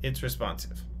 it's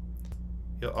responsive.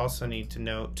 You'll also need to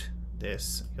note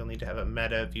this. You'll need to have a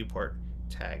meta viewport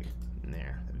tag in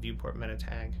there, a viewport meta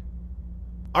tag.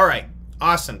 All right,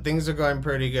 awesome. Things are going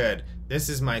pretty good. This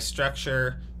is my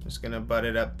structure. I'm just gonna butt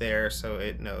it up there so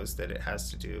it knows that it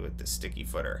has to do with the sticky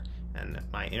footer. And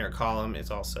my inner column is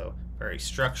also very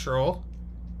structural.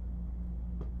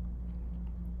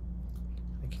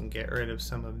 I can get rid of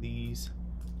some of these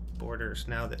borders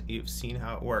now that you've seen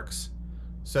how it works.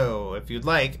 So if you'd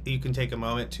like, you can take a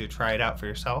moment to try it out for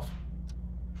yourself.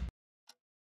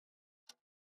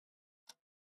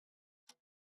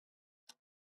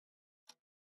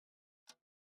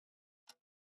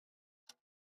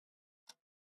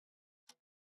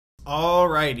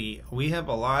 Alrighty, we have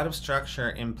a lot of structure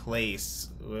in place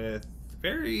with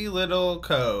very little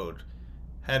code.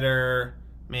 Header,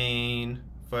 main,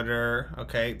 footer.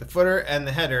 Okay, the footer and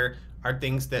the header are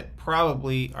things that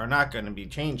probably are not going to be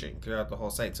changing throughout the whole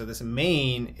site. So this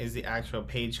main is the actual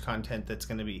page content that's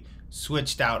going to be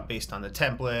switched out based on the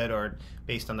template or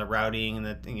based on the routing and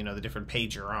the different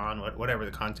page you're on, whatever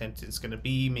the content is going to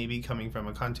be, maybe coming from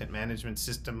a content management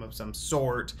system of some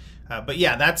sort. But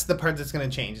yeah, that's the part that's going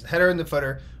to change. The header and the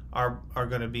footer are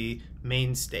going to be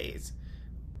mainstays.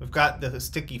 We've got the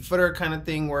sticky footer kind of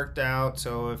thing worked out.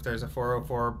 So if there's a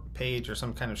 404 page or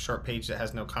some kind of short page that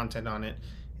has no content on it,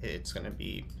 it's going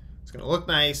to look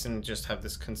nice and just have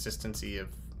this consistency of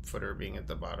footer being at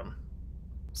the bottom.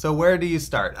 So where do you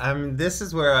start? This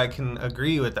is where I can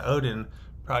agree with the Odin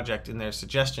Project in their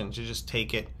suggestion to just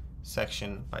take it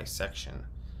section by section.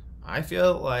 I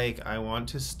feel like I want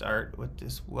to start with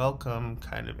this welcome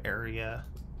kind of area.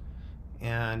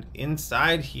 And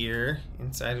inside here,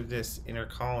 inside of this inner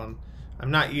column, I'm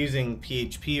not using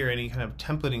PHP or any kind of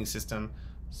templating system,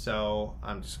 so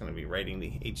I'm just going to be writing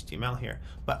the HTML here.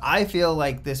 But I feel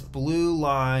like this blue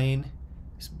line,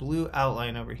 this blue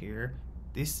outline over here,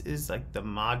 this is like the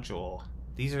module.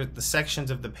 These are the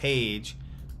sections of the page,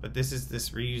 but this is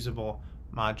this reusable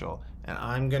module. And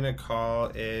I'm going to call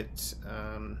it,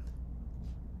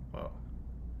 whoa,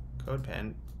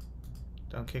 CodePen,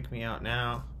 don't kick me out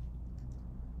now.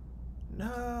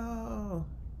 No.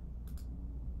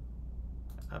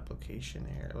 Application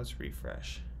error, let's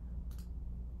refresh.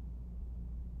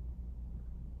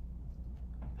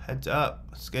 Heads up,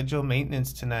 schedule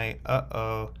maintenance tonight.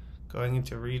 Uh-oh, going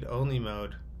into read-only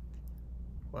mode.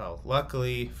 Well,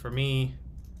 luckily for me,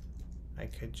 I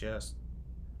could just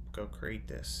go create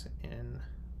this in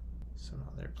some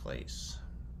other place.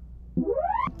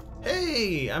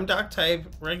 Hey, I'm doctype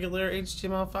regular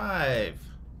HTML5.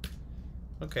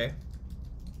 Okay,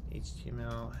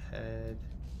 HTML head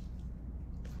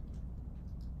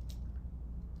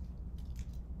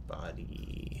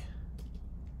body.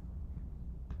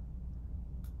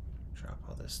 Drop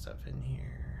all this stuff in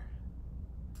here.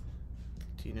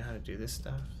 Do you know how to do this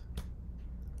stuff?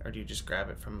 Or do you just grab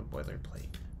it from a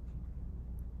boilerplate?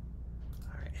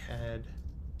 Alright, head,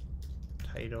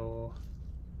 title,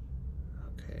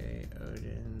 okay,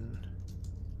 Odin,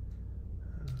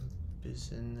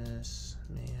 business,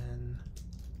 man,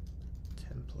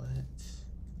 template,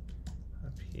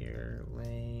 up here,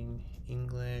 Lang,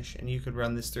 English, and you could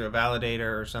run this through a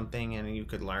validator or something and you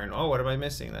could learn, oh, what am I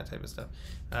missing, that type of stuff.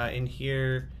 In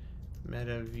here,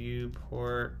 meta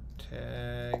viewport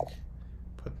tag,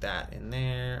 put that in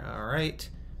there. All right,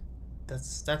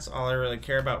 that's all I really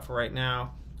care about for right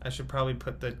now. I should probably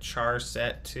put the char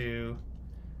set to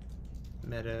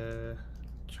meta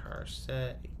char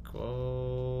set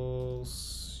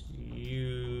equals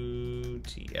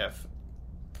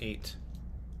UTF-8.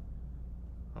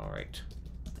 All right,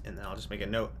 and then I'll just make a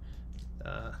note.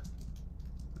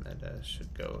 Meta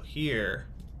should go here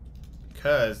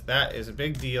because that is a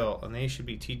big deal, and they should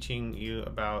be teaching you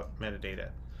about metadata.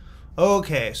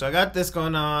 Okay, so I got this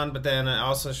going on, but then I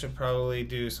also should probably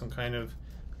do some kind of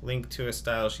link to a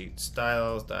style sheet,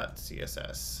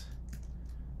 styles.css.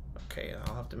 Okay,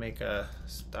 I'll have to make a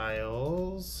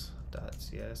styles.css.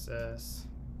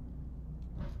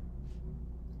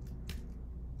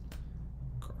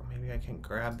 Maybe I can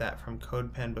grab that from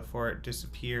CodePen before it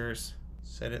disappears.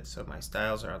 Set it so my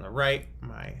styles are on the right,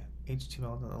 my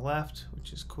HTML is on the left,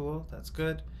 which is cool. That's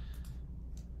good.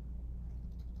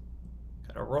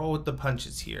 Gotta roll with the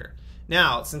punches here.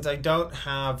 Now, since I don't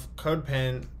have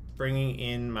CodePen bringing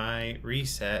in my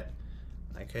reset,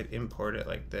 I could import it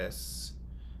like this.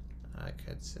 I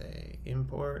could say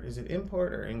import. Is it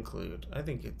import or include? I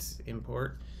think it's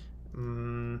import.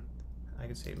 I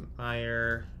could say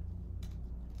Meyer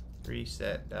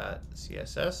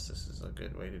reset.css. This is a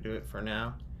good way to do it for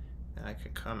now. And I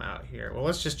could come out here. Well,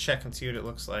 let's just check and see what it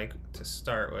looks like to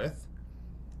start with.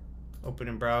 Open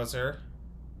in browser.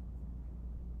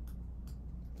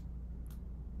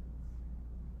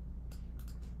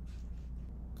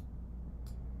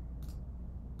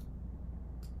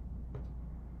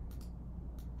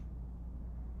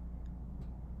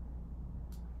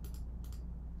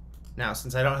 Now,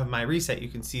 since I don't have my reset, you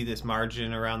can see this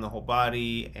margin around the whole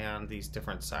body and these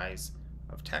different size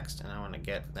of text, and I want to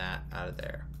get that out of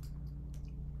there.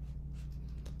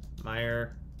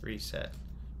 Meyer reset.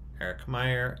 Eric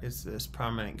Meyer is this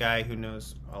prominent guy who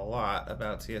knows a lot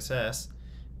about CSS,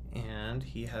 and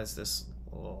he has this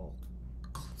little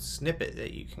snippet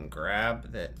that you can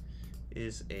grab that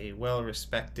is a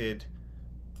well-respected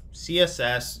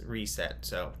CSS reset.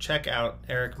 So check out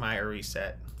Eric Meyer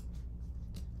reset.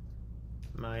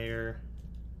 Meyer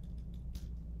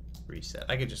reset.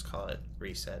 I could just call it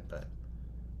reset, but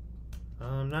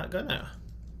I'm not gonna.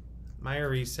 Meyer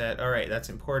reset. All right, that's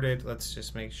imported. Let's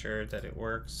just make sure that it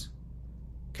works.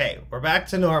 Okay, we're back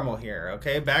to normal here.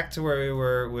 Okay, back to where we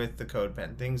were with the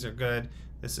CodePen. Things are good.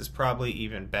 This is probably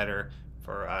even better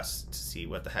for us to see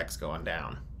what the heck's going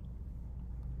down.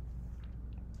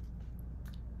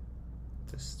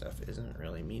 This stuff isn't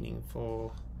really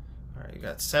meaningful. All right, we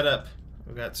got setup.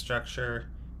 We've got structure,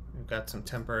 we've got some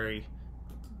temporary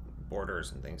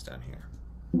borders and things down here.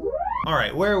 All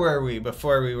right, where were we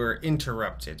before we were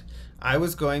interrupted? I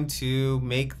was going to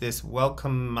make this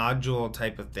welcome module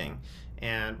type of thing.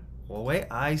 And the way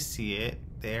I see it,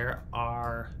 there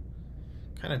are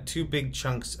kind of two big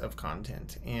chunks of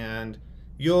content. And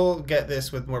you'll get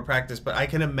this with more practice, but I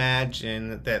can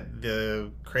imagine that the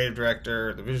creative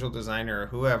director, the visual designer, or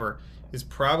whoever is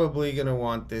probably going to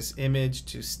want this image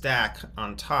to stack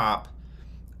on top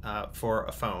for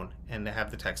a phone and to have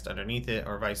the text underneath it,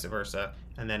 or vice versa.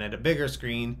 And then at a bigger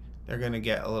screen, they're going to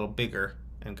get a little bigger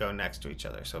and go next to each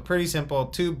other. So pretty simple,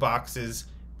 two boxes.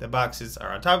 The boxes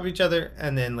are on top of each other,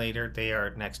 and then later they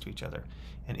are next to each other.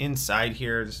 And inside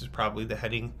here, this is probably the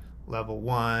heading level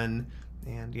 1.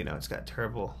 And you know, it's got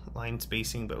terrible line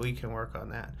spacing, but we can work on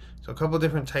that. So a couple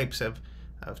different types of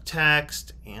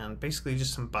text and basically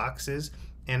just some boxes.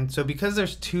 And so because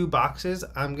there's two boxes,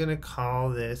 I'm gonna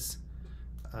call this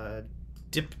a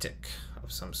diptych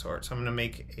of some sort. So I'm gonna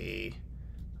make a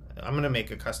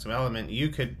custom element. You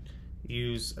could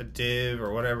use a div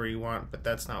or whatever you want, but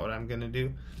that's not what I'm gonna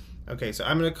do. Okay, so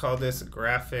I'm gonna call this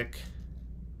graphic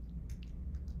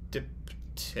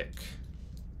diptych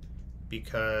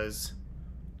because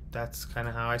that's kind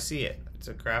of how I see it. It's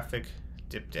a graphic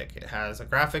diptych. It has a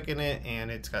graphic in it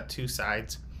and it's got two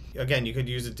sides. Again, you could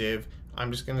use a div.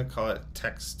 I'm just going to call it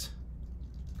text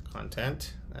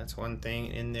content. That's one thing.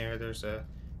 In there, there's a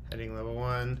heading level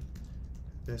 1.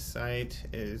 This site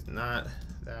is not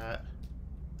that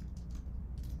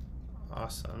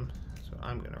awesome, so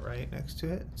I'm going to write next to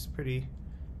it. It's pretty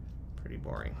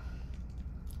boring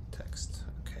text.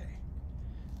 Okay,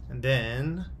 and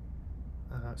then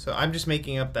so I'm just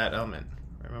making up that element.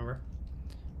 Remember,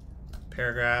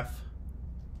 paragraph.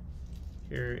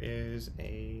 Here is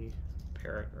a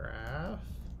paragraph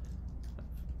of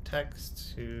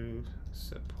text to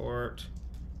support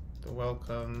the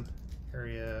welcome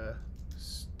area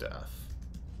stuff.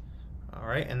 All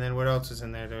right, and then what else is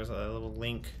in there? There's a little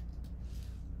link.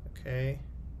 Okay,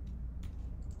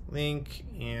 link,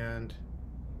 and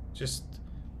just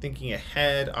thinking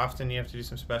ahead, often you have to do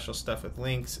some special stuff with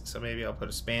links, so maybe I'll put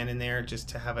a span in there just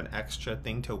to have an extra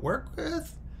thing to work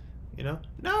with. You know?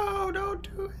 No, don't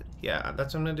do it. Yeah,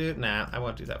 that's what I'm gonna do. Nah, I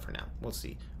won't do that for now. We'll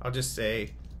see. I'll just say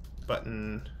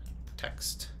button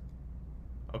text.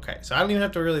 Okay, so I don't even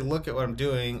have to really look at what I'm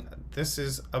doing. This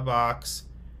is a box.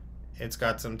 It's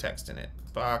got some text in it.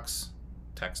 Box,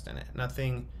 text in it.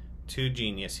 Nothing too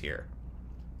genius here.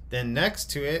 Then next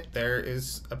to it, there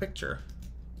is a picture.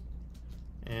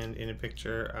 And in a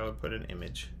picture, I would put an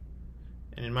image.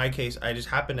 And in my case, I just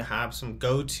happen to have some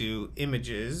go-to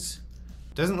images.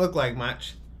 Doesn't look like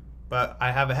much, but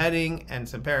I have a heading and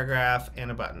some paragraph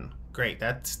and a button. Great,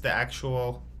 that's the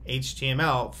actual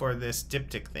HTML for this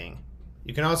diptych thing.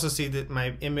 You can also see that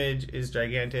my image is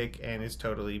gigantic and is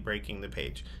totally breaking the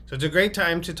page. So it's a great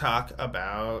time to talk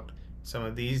about some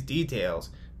of these details.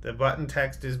 The button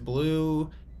text is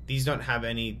blue. These don't have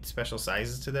any special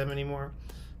sizes to them anymore.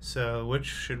 So which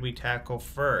should we tackle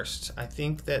first? I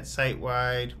think that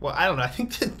site-wide, well, I don't know. I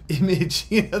think the image,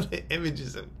 the image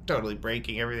is totally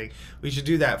breaking everything. We should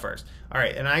do that first. All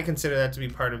right, and I consider that to be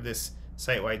part of this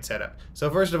site-wide setup.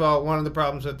 So first of all, one of the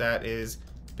problems with that is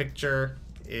picture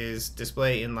is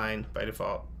display inline by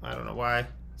default. I don't know why.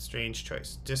 Strange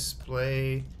choice.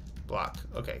 Display block.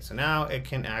 Okay, so now it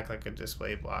can act like a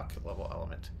display block level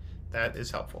element. That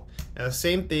is helpful. Now the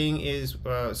same thing is,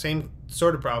 same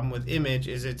sort of problem with image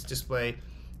is its display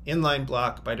inline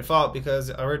block by default, because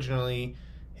originally,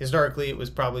 historically, it was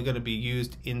probably going to be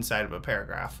used inside of a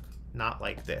paragraph, not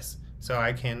like this. So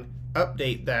I can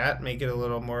update that, make it a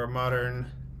little more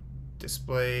modern.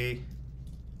 Display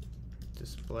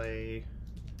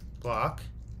block,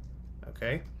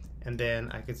 okay, and then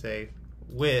I could say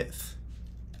width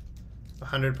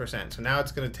 100%. So now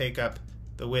it's going to take up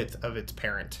the width of its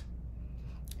parent,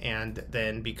 and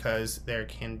then because there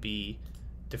can be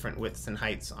different widths and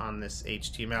heights on this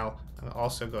HTML, I'm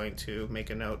also going to make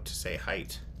a note to say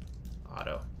height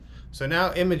auto. So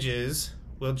now images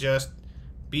will just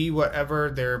be whatever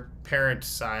their parent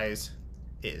size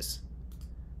is.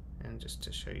 And just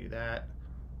to show you that,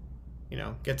 you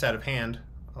know, gets out of hand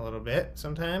a little bit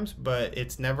sometimes, but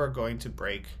it's never going to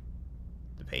break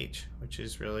the page, which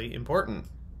is really important.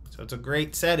 So it's a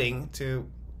great setting to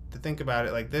think about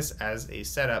it like this as a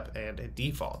setup and a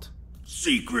default.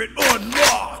 Secret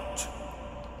unlocked!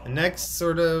 The next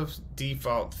sort of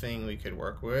default thing we could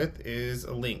work with is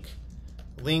a link.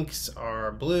 Links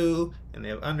are blue and they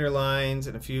have underlines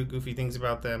and a few goofy things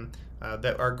about them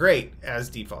that are great as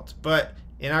default. But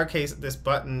in our case, this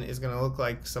button is going to look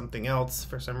like something else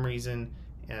for some reason,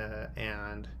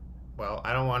 and well,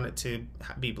 I don't want it to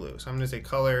be blue. So I'm going to say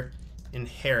color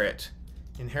inherit.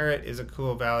 Inherit is a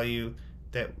cool value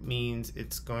that means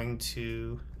it's going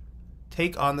to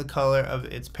take on the color of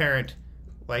its parent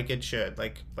like it should,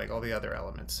 like all the other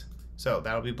elements. So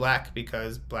that'll be black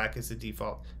because black is the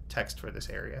default text for this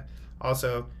area.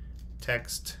 Also,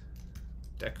 text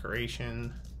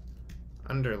decoration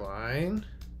underline.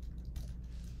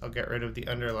 I'll get rid of the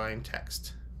underline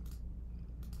text.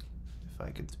 If I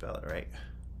could spell it right.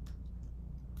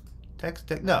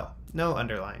 No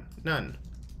underline, none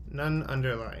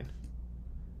underline.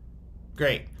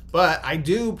 Great, but I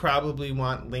do probably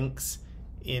want links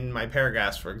in my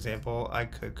paragraphs, for example. I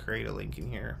could create a link in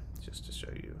here just to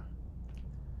show you.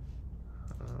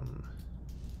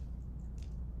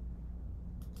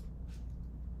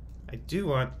 I do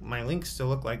want my links to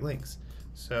look like links.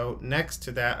 So next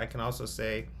to that, I can also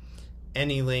say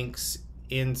any links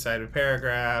inside a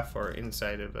paragraph or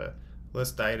inside of a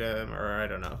list item, or I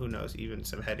don't know, who knows, even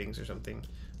some headings or something.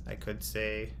 I could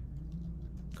say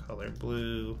color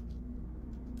blue,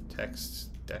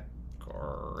 text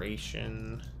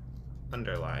decoration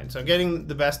underline. So I'm getting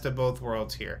the best of both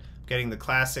worlds here. I'm getting the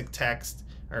classic text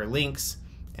or links,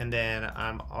 and then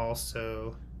I'm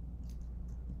also,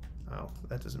 oh,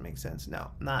 that doesn't make sense.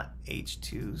 No, not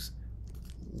H2s.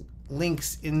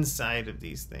 Links inside of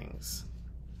these things.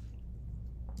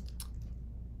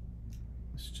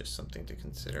 It's just something to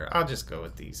consider. I'll just go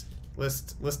with these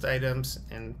list items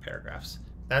and paragraphs.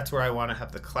 That's where I want to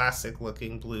have the classic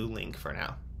looking blue link for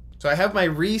now. So I have my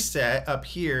reset up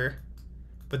here,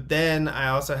 but then I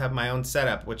also have my own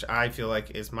setup, which I feel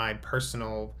like is my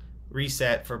personal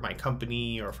reset for my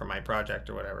company or for my project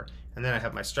or whatever. And then I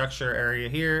have my structure area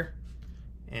here,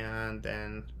 and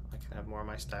then I can have more of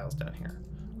my styles down here.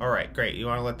 All right, great. You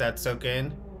want to let that soak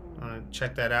in? I want to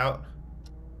check that out.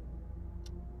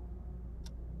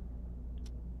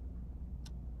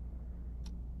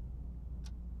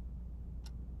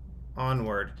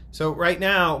 Onward. So right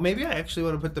now, maybe I actually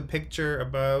want to put the picture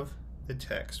above the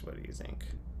text. What do you think?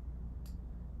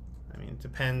 I mean, it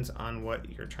depends on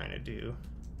what you're trying to do,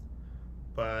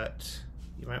 but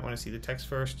you might want to see the text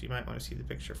first. You might want to see the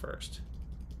picture first.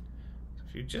 So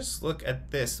if you just look at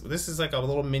this, this is like a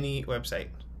little mini website,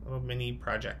 a little mini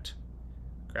project,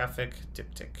 graphic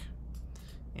diptych.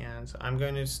 And so I'm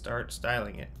going to start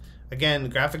styling it. Again,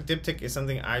 graphic diptych is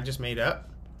something I just made up.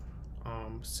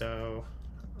 So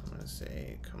I'm going to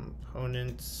say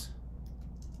components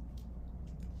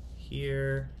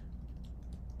here.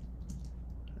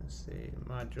 Let's say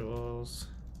modules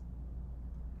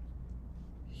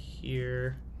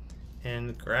here,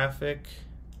 and graphic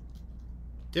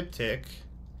diptych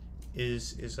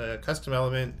is a custom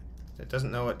element that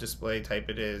doesn't know what display type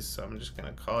it is, so I'm just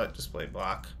going to call it display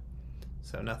block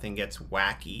so nothing gets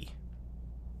wacky.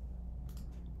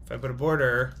 If I put a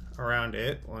border around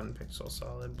it, 1 pixel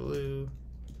solid blue,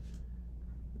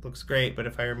 it looks great, but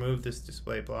if I remove this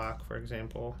display block, for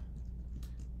example,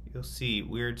 you'll see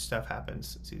weird stuff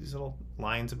happens. See these little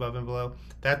lines above and below?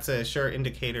 That's a sure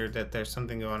indicator that there's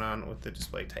something going on with the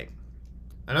display type.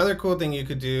 Another cool thing you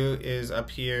could do is up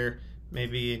here,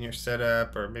 maybe in your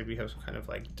setup, or maybe you have some kind of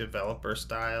like developer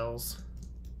styles.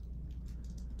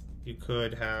 You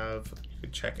could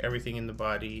check everything in the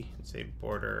body and say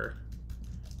border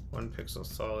 1 pixel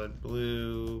solid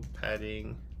blue,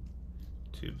 padding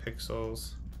 2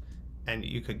 pixels, and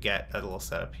you could get a little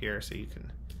setup here so you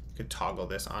could toggle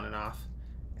this on and off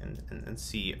and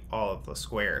see all of the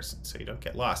squares so you don't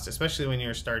get lost, especially when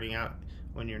you're starting out,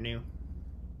 when you're new.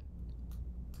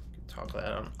 You can toggle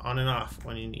that on and off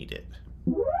when you need it.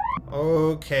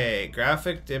 Okay,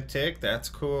 graphic diptych, that's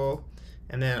cool.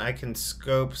 And then I can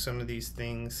scope some of these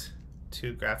things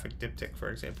to graphic diptych,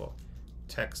 for example,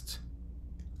 text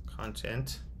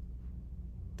content.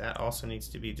 That also needs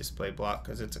to be display block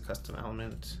because it's a custom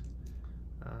element.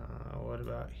 What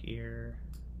about here?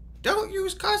 Don't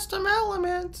use custom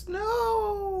elements,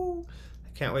 no! I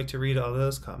can't wait to read all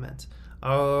those comments.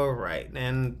 All right,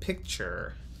 and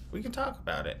picture, we can talk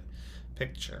about it.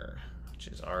 Picture, which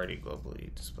is already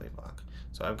globally display block.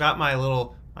 So I've got my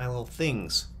little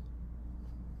things.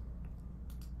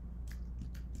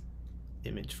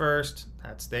 Image first,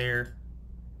 that's there.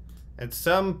 At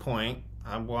some point,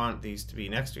 I want these to be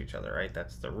next to each other, right?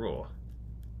 That's the rule.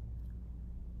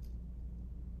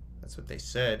 That's what they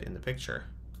said in the picture.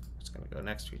 It's going to go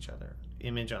next to each other.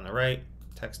 Image on the right,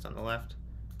 text on the left.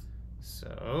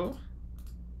 So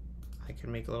I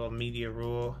can make a little media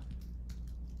rule.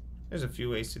 There's a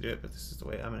few ways to do it, but this is the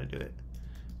way I'm going to do it.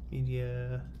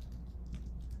 Media,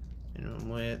 minimum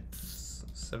width,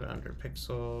 700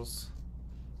 pixels.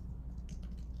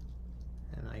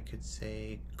 And I could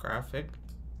say graphic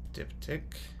diptych.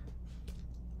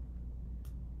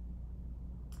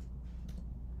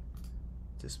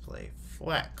 Display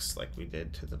flex, like we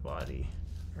did to the body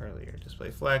earlier.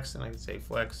 Display flex, and I can say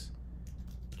flex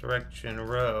direction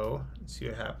row and see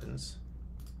what happens.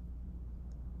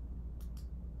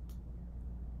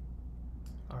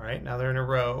 All right, now they're in a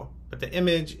row, but the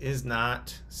image is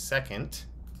not second.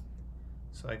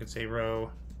 So I could say row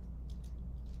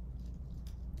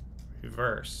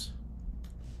reverse,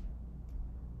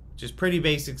 which is pretty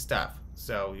basic stuff.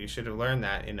 So you should have learned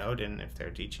that in Odin if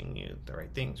they're teaching you the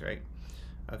right things, right?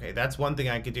 Okay, that's one thing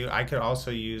I could do. I could also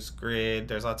use grid.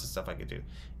 There's lots of stuff I could do.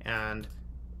 And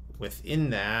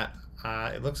within that,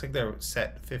 it looks like they're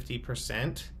set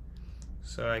 50%.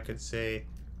 So I could say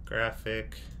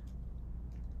graphic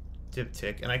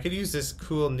diptych. And I could use this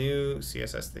cool new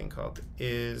CSS thing called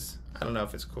is. I don't know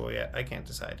if it's cool yet. I can't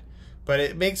decide. But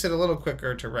it makes it a little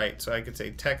quicker to write. So I could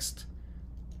say text,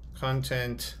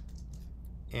 content,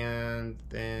 and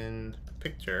then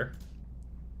picture.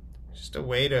 Just a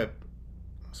way to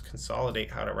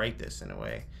consolidate how to write this in a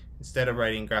way. Instead of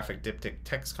writing graphic diptych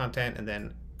text content and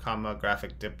then comma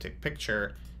graphic diptych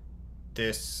picture,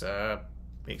 this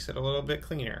makes it a little bit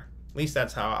cleaner. At least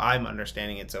that's how I'm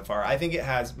understanding it so far. I think it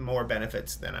has more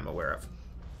benefits than I'm aware of.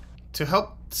 To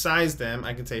help size them,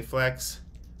 I can say flex,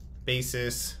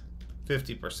 basis,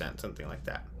 50%, something like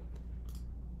that.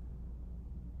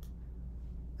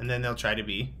 And then they'll try to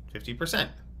be 50%.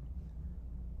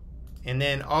 And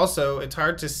then also, it's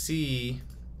hard to see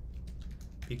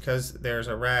because there's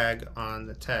a rag on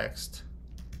the text,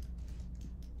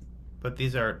 but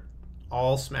these are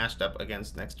all smashed up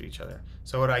against next to each other.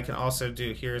 So what I can also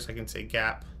do here is I can say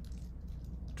gap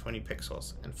 20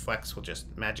 pixels, and flex will just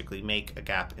magically make a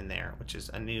gap in there, which is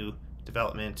a new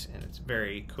development, and it's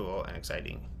very cool and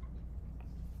exciting.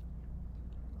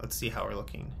 Let's see how we're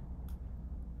looking.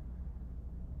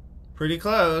 Pretty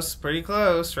close,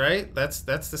 right? That's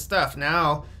the stuff.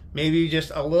 Now, maybe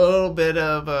just a little bit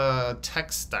of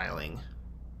text styling.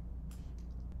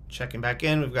 Checking back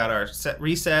in, we've got our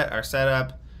reset, our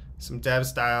setup, some dev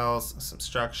styles, some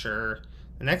structure.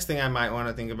 The next thing I might want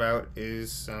to think about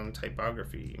is some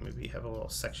typography. Maybe have a little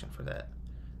section for that.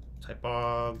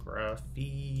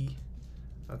 typography.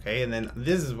 Okay, and then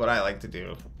this is what I like to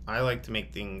do. I like to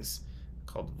make things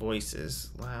called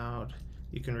voices. Loud.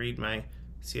 You can read my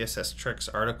CSS tricks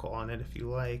article on it if you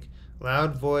like.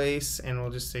 Loud voice, and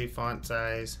we'll just say font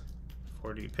size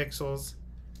 40 pixels.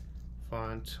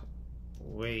 Font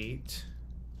weight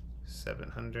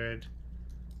 700.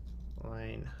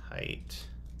 Line height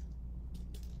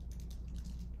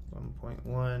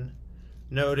 1.1.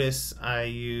 Notice I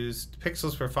used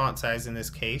pixels for font size in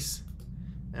this case,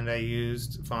 and I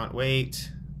used font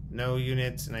weight, no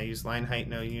units, and I used line height,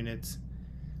 no units.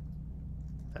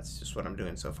 That's just what I'm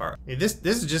doing so far. This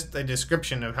is just a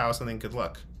description of how something could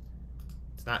look.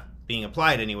 It's not being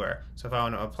applied anywhere. So if I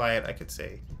want to apply it, I could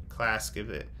say class,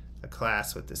 give it a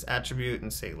class with this attribute,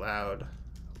 and say loud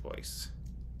voice.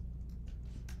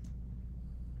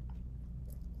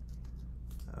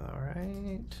 All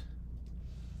right.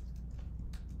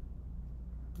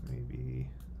 Maybe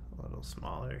a little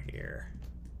smaller here.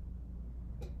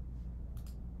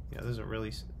 Yeah, this is a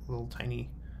really little tiny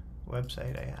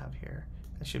website I have here.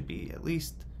 It should be at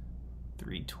least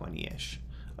 320-ish.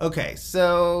 Okay,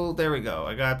 so there we go.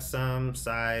 I got some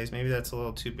size. Maybe that's a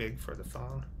little too big for the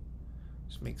phone.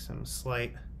 Just make some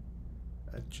slight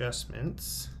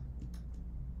adjustments.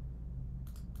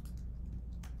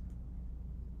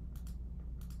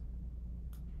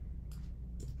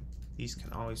 These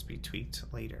can always be tweaked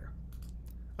later.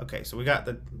 Okay, so we got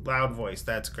the loud voice.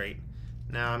 That's great.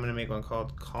 Now I'm going to make one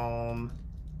called calm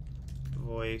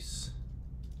voice.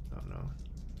 Oh no,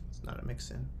 it's not a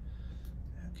mix-in.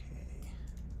 Okay.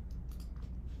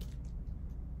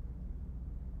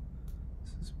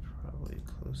 This is probably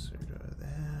closer to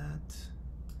that.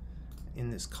 In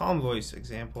this calm voice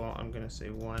example, I'm going to say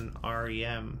 1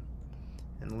 REM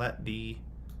and let the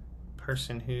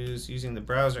person who's using the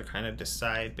browser kind of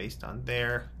decide based on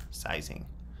their sizing.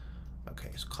 Okay,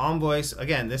 so calm voice,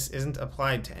 again, this isn't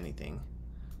applied to anything.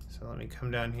 So let me come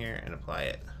down here and apply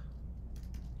it.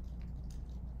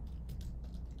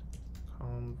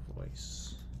 Calm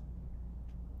voice.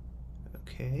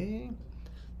 Okay,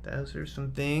 those are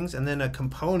some things. And then a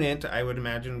component, I would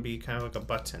imagine, would be kind of like a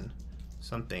button,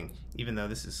 something, even though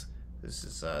this is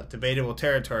debatable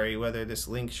territory, whether this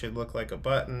link should look like a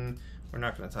button. We're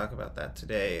not going to talk about that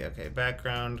today. Okay,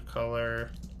 background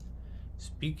color.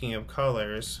 Speaking of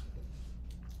colors,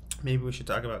 maybe we should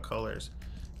talk about colors.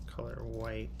 Color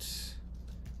white,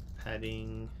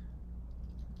 padding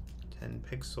 10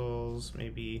 pixels,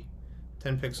 maybe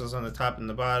 10 pixels on the top and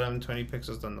the bottom, 20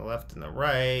 pixels on the left and the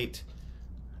right.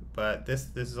 But this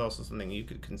is also something you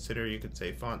could consider. You could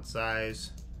say font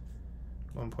size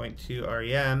 1.2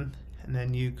 REM, and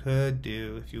then you could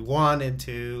do, if you wanted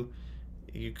to,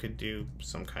 you could do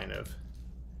some kind of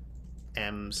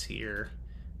M's here.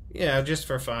 Yeah, just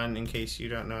for fun, in case you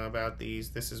don't know about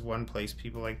these. This is one place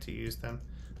people like to use them.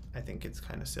 I think it's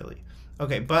kind of silly.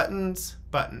 Okay, buttons,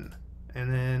 button.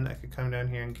 And then I could come down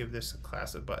here and give this a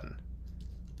class of button.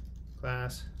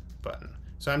 Class, button.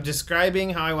 So I'm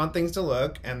describing how I want things to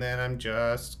look, and then I'm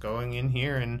just going in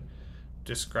here and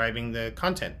describing the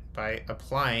content by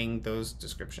applying those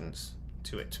descriptions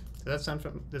to it. Does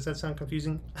that sound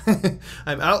confusing?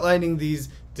 I'm outlining these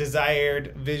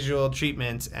desired visual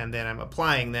treatments, and then I'm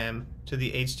applying them to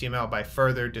the HTML by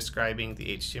further describing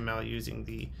the HTML using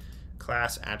the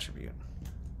class attribute.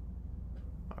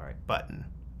 All right, button.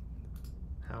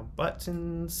 Now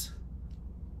buttons,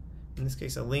 in this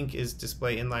case a link is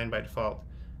display inline by default.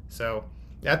 So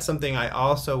that's something I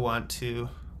also want to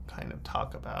kind of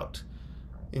talk about.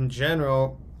 In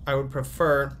general, I would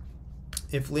prefer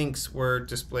if links were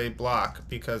display block,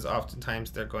 because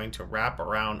oftentimes they're going to wrap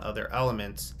around other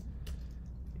elements,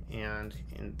 and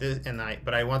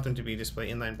but I want them to be display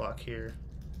inline block here.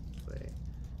 Display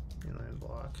inline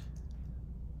block.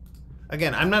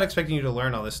 Again, I'm not expecting you to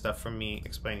learn all this stuff from me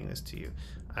explaining this to you.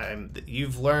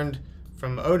 You've learned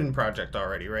from Odin Project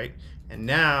already, right? And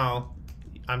now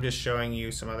I'm just showing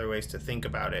you some other ways to think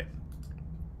about it.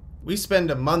 We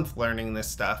spend a month learning this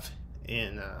stuff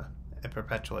in a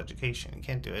Perpetual Education. You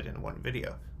can't do it in one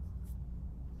video.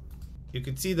 You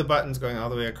can see the buttons going all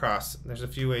the way across. There's a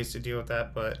few ways to deal with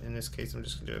that, but in this case I'm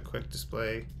just going to do a quick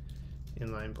display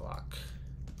inline block.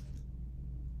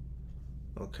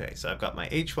 Okay, so I've got my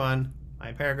H1,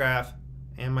 my paragraph,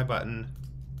 and my button.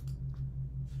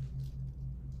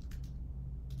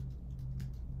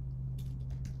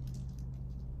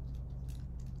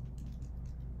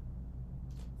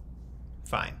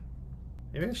 Fine.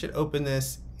 Maybe I should open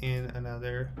this in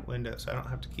another window so I don't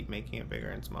have to keep making it bigger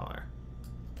and smaller.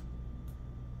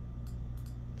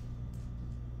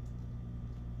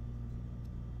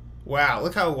 Wow,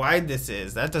 look how wide this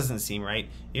is. That doesn't seem right.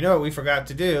 You know what we forgot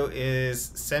to do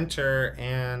is center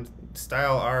and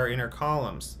style our inner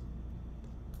columns.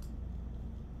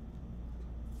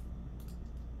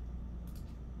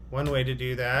 One way to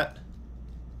do that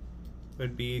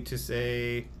would be to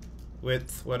say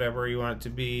width, whatever you want it to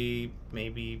be,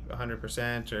 maybe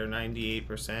 100% or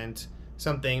 98%,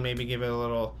 something, maybe give it a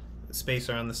little space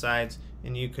around the sides,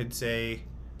 and you could say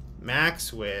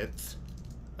max width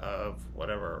of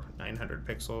whatever, 900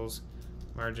 pixels,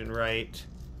 margin right,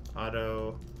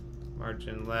 auto,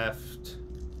 margin left,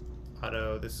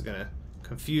 auto. This is gonna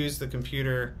confuse the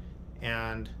computer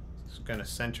and it's gonna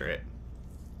center it.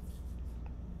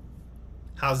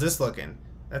 How's this looking?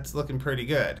 That's looking pretty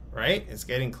good, right? It's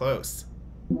getting close.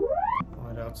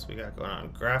 What else we got going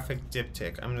on? Graphic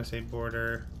diptych. I'm gonna say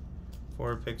border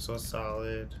 4 pixel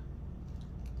solid,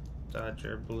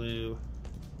 Dodger blue.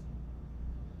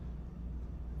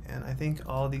 And I think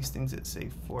all these things that say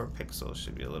 4 pixels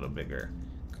should be a little bigger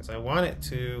because I want it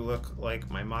to look like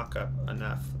my mock-up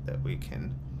enough that we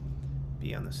can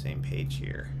be on the same page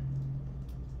here.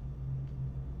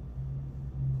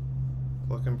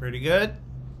 Looking pretty good.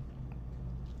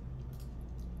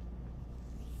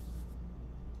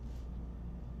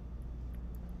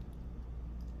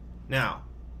 Now,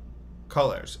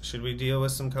 colors. Should we deal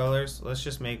with some colors? Let's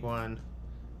just make one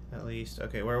at least.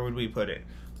 Okay, where would we put it?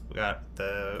 We got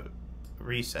the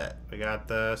reset. We got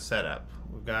the setup.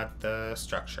 We got the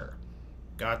structure.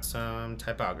 Got some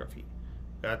typography.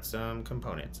 Got some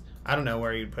components. I don't know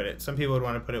where you'd put it. Some people would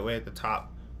want to put it way at the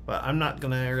top, but I'm not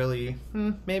gonna really,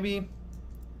 maybe.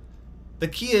 The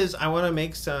key is I want to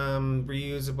make some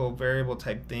reusable variable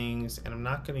type things, and I'm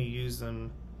not gonna use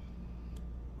them.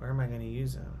 Where am I gonna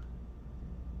use them?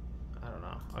 I don't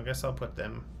know. I guess I'll put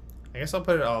them, I guess I'll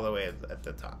put it all the way at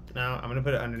the top. Now I'm gonna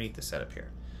put it underneath the setup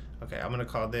here. Okay, I'm gonna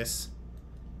call this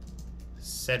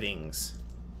settings.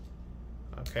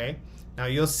 Okay, now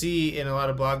you'll see in a lot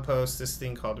of blog posts this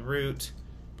thing called root,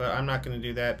 but I'm not gonna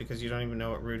do that because you don't even know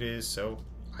what root is, so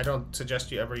I don't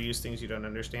suggest you ever use things you don't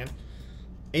understand.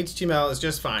 HTML is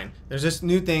just fine. There's this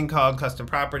new thing called custom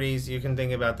properties. You can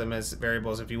think about them as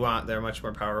variables if you want. They're much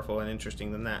more powerful and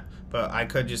interesting than that. But I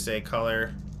could just say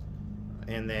color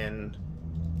and then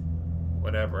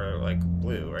whatever, like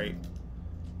blue, right?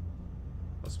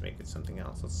 Let's make it something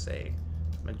else. Let's say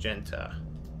magenta.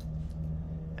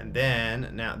 And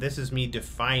then, now this is me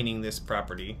defining this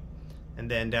property.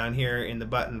 And then down here in the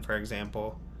button, for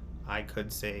example, I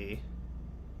could say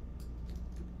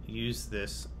use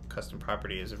this custom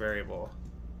property as a variable.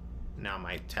 Now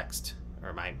my text,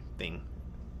 or my thing,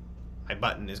 my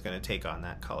button is going to take on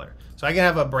that color. So I can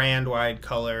have a brand wide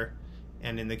color,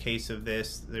 and in the case of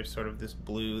this, there's sort of this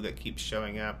blue that keeps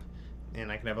showing up,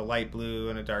 and I can have a light blue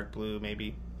and a dark blue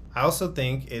maybe. I also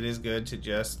think it is good to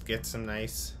just get some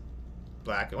nice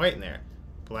black and white in there.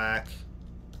 Black,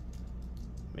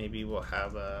 maybe we'll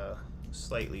have a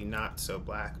slightly not so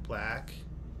black,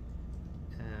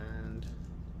 and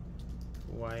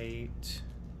white,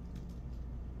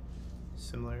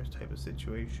 similar type of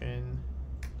situation.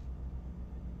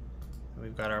 And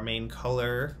we've got our main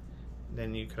color.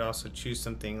 Then you could also choose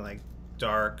something like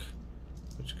dark,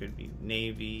 which could be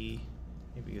navy,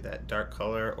 maybe that dark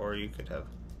color, or you could have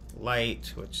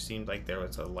light, which seemed like there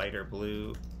was a lighter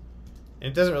blue. And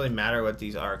it doesn't really matter what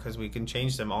these are because we can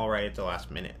change them all right at the last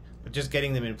minute, but just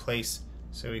getting them in place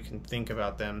so we can think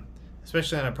about them,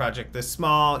 especially on a project this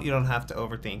small, you don't have to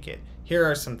overthink it. Here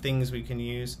are some things we can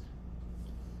use.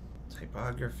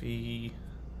 Typography,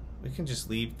 we can just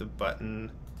leave the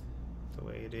button the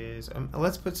way it is.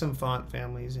 Let's put some font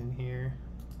families in here.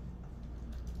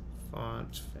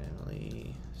 Font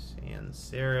family, sans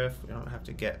serif. We don't have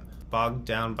to get bogged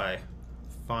down by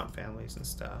font families and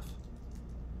stuff.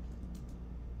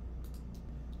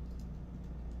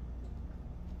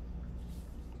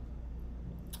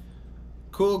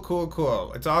 Cool, cool,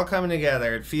 cool. It's all coming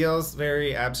together. It feels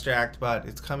very abstract, but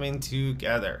it's coming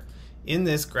together. In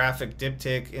this graphic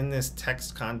diptych, in this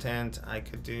text content, I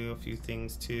could do a few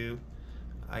things too.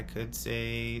 I could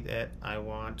say that I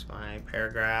want my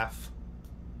paragraph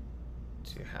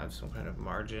to have some kind of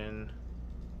margin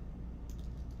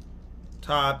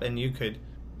top, and you could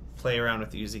play around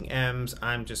with using M's.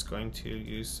 I'm just going to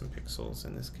use some pixels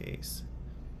in this case,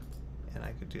 and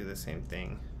I could do the same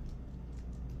thing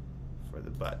for the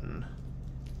button.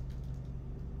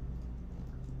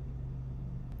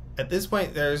 At this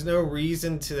point, there's no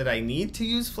reason that I need to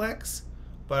use flex,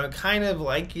 but I kind of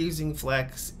like using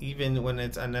flex even when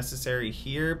it's unnecessary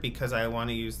here because I want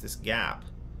to use this gap.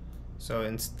 So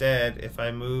instead, if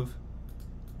I move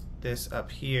this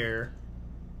up here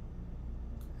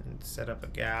and set up a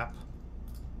gap,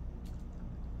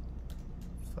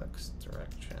 flex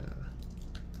direction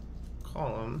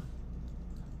column.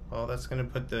 Well, that's going to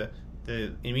put the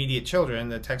immediate children,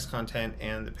 the text content,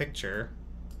 and the picture,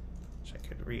 which I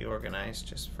could reorganize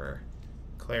just for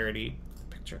clarity.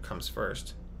 The picture comes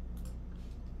first.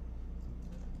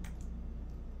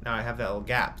 Now I have that little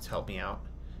gap to help me out.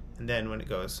 And then when it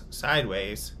goes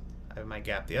sideways, I have my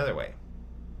gap the other way.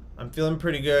 I'm feeling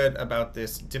pretty good about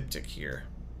this diptych here.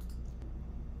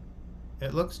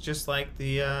 It looks just like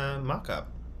the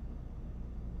mock-up.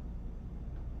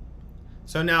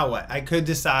 So now what? I could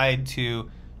decide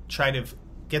to try to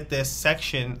get this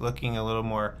section looking a little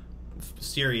more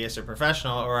serious or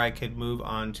professional, or I could move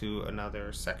on to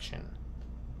another section.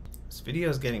 This video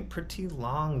is getting pretty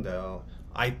long though.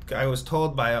 I was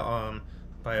told by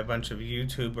a bunch of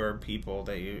YouTuber people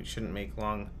that you shouldn't make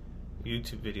long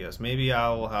YouTube videos. Maybe I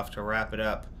will have to wrap it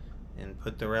up and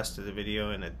put the rest of the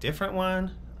video in a different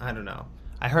one. I don't know.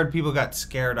 I heard people got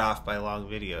scared off by long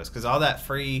videos because all that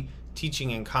free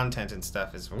teaching and content and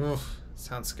stuff is, oof,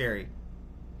 sounds scary.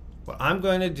 What I'm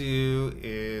going to do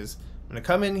is I'm going to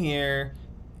come in here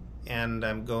and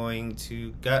I'm going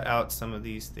to gut out some of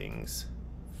these things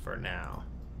for now.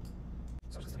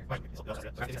 If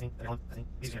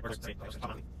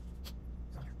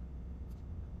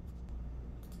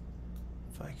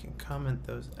I can comment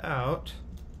those out.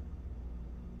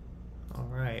 All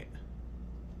right.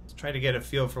 Let's try to get a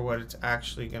feel for what it's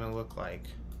actually going to look like.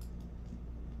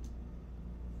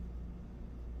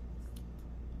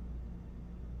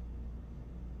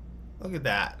 Look at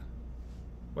that.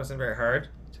 Wasn't very hard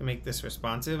to make this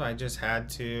responsive. I just had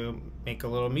to make a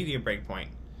little media breakpoint.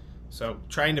 So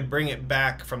trying to bring it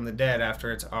back from the dead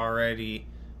after it's already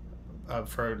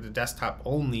for the desktop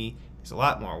only is a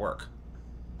lot more work.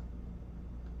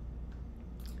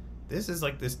 This is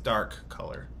like this dark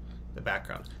color, the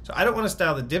background. So I don't want to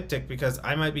style the diptych because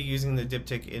I might be using the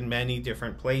diptych in many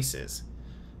different places.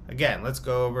 Again, let's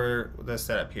go over the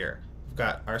setup here. We've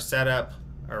got our setup,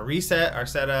 our reset, our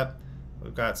setup.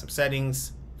 We've got some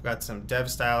settings. We've got some dev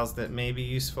styles that may be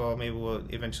useful. Maybe we'll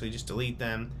eventually just delete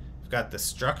them. We've got the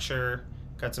structure,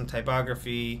 got some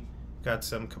typography, got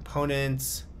some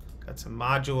components, got some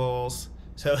modules.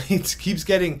 So it keeps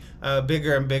getting a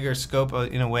bigger and bigger scope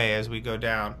in a way as we go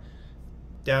down.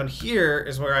 Down here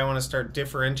is where I want to start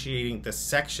differentiating the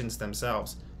sections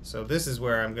themselves. So this is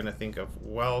where I'm going to think of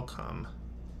welcome.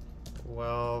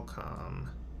 Welcome.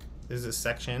 This is a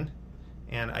section.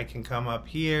 And I can come up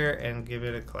here and give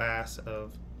it a class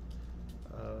of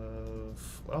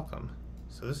welcome.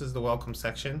 So this is the welcome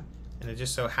section, and it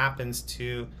just so happens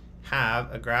to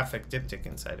have a graphic diptych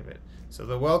inside of it. So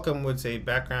the welcome would say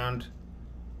background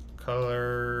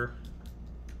color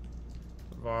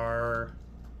var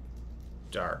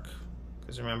dark,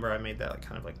 because remember I made that like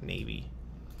kind of like navy.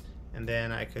 And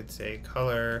then I could say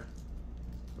color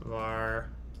var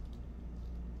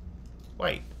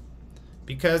white,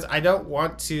 because I don't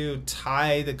want to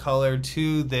tie the color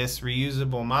to this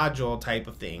reusable module type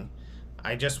of thing.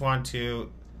 I just want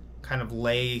to kind of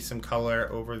lay some color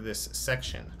over this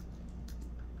section.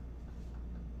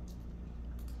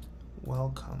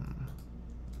 Welcome.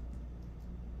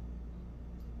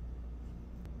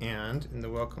 And in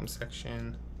the welcome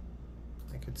section,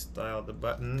 I could style the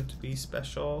button to be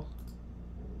special.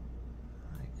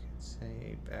 I could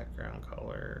say background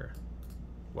color.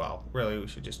 Well, really, we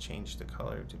should just change the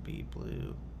color to be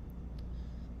blue.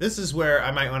 This is where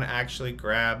I might want to actually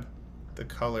grab the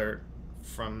color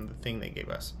from the thing they gave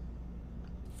us.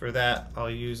 For that,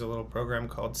 I'll use a little program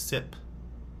called SIP.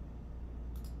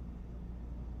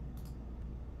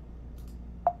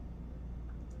 Okay,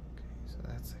 so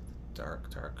that's like the dark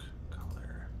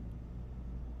color.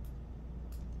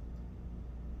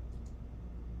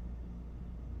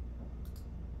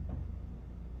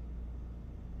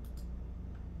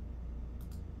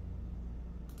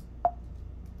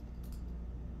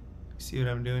 See what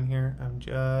I'm doing here? I'm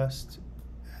just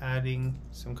adding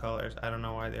some colors. I don't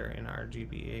know why they're in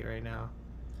RGB8 right now,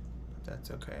 but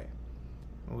that's okay.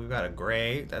 Well, we've got a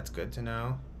gray. That's good to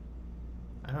know.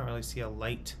 I don't really see a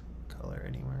light color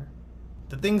anywhere.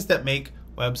 The things that make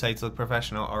websites look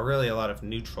professional are really a lot of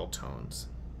neutral tones,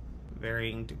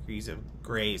 varying degrees of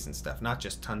grays and stuff, not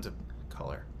just tons of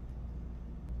color.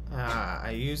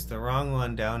 I used the wrong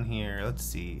one down here. Let's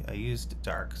see. I used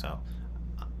dark, so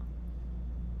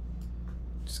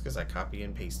just because I copy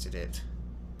and pasted it.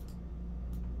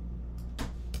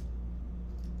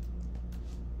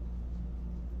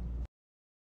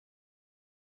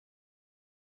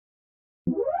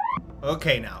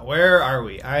 Okay, now where are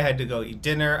we? I had to go eat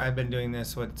dinner. I've been doing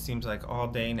this what seems like all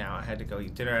day now. I had to go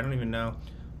eat dinner. I don't even know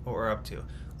what we're up to.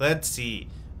 Let's see.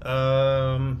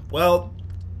 Well,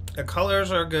 The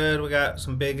colors are good. We got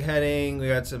some big heading, we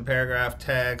got some paragraph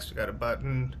text, we got a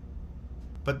button.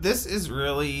 But this is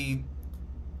really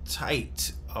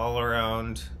tight all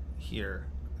around here.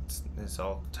 It's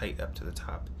all tight up to the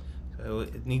top. So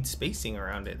it needs spacing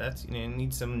around it. That's, you know, it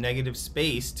needs some negative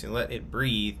space to let it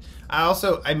breathe.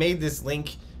 I made this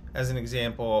link as an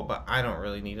example, but I don't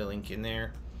really need a link in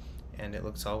there. And it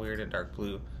looks all weird in dark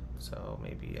blue. So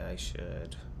maybe I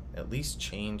should at least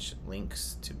change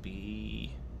links to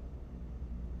be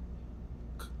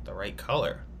the right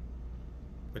color,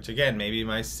 which again, maybe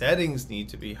my settings need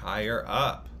to be higher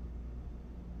up.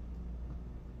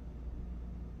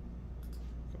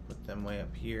 Put them way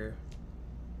up here.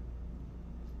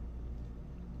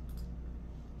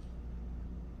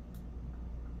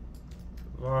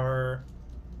 Var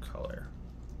color.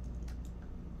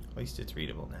 At least it's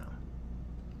readable now.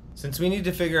 Since we need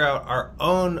to figure out our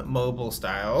own mobile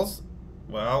styles,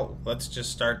 well, let's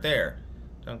just start there.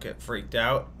 Don't get freaked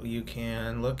out. You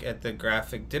can look at the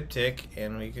graphic diptych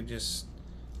and we could just,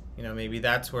 you know, maybe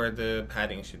that's where the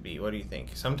padding should be. What do you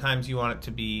think? Sometimes you want it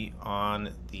to be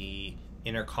on the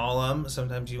inner column.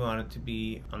 Sometimes you want it to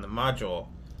be on the module.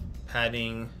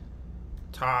 Padding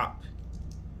top,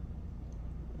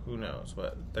 who knows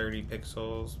what, 30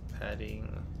 pixels.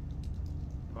 Padding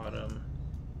bottom,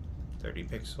 30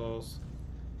 pixels.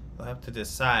 You'll have to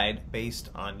decide based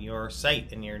on your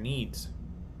site and your needs.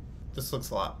 This looks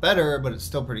a lot better, but it's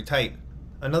still pretty tight.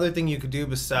 Another thing you could do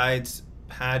besides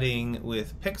padding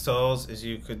with pixels is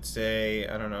you could say,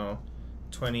 I don't know,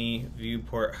 20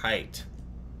 viewport height.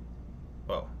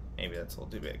 Well, maybe that's a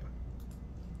little too big.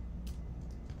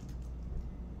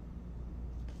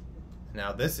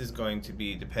 Now this is going to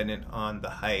be dependent on the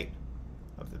height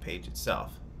of the page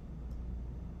itself.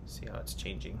 See how it's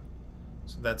changing.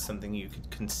 So that's something you could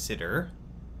consider.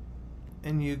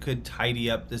 And you could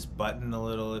tidy up this button a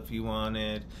little if you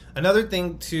wanted. Another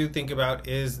thing to think about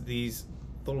is these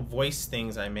little voice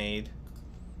things I made.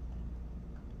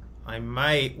 I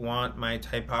might want my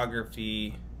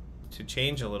typography to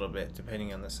change a little bit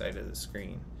depending on the side of the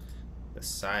screen, the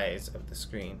size of the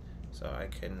screen. So I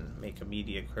can make a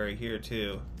media query here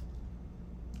too.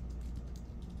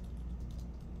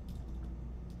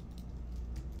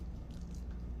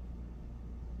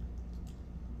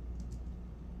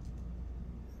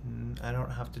 I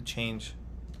don't have to change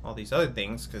all these other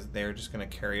things because they're just going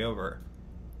to carry over,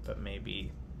 but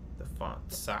maybe the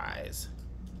font size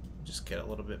will just get a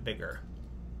little bit bigger.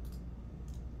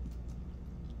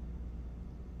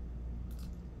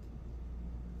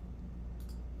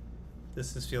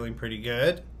 This is feeling pretty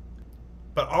good,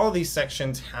 but all these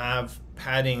sections have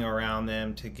padding around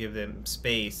them to give them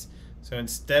space. So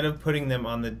instead of putting them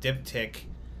on the diptych,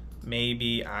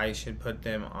 maybe I should put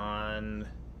them on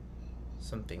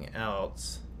something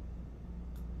else.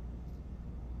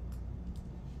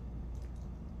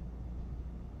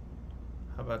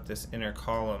 How about this inner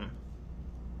column?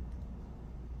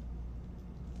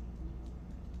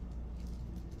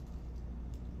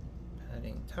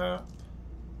 Padding top,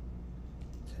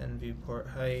 10 viewport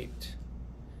height.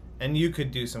 And you could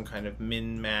do some kind of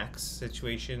min-max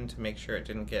situation to make sure it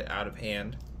didn't get out of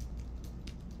hand.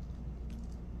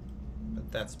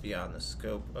 But that's beyond the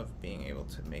scope of being able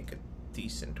to make a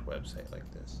decent website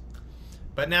like this.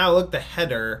 But now look, the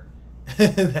header.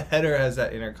 The header has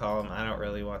that inner column. I don't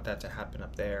really want that to happen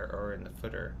up there or in the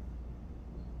footer.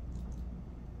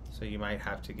 So you might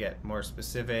have to get more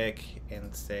specific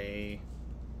and say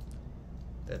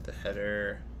that the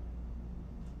header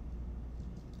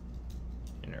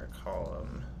inner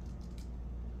column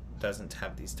doesn't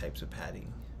have these types of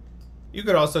padding. You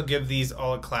could also give these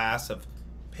all a class of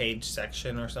page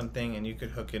section or something, and you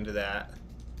could hook into that.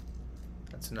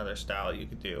 That's another style you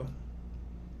could do.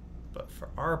 But for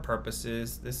our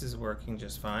purposes, this is working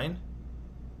just fine.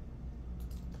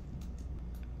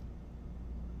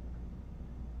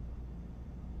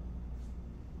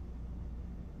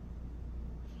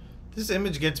 This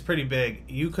image gets pretty big.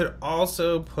 You could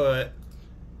also put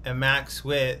a max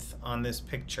width on this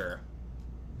picture.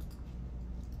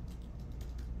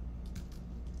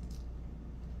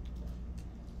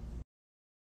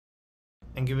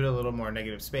 And give it a little more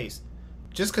negative space.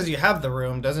 Just because you have the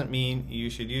room doesn't mean you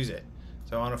should use it.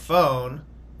 So on a phone,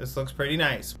 this looks pretty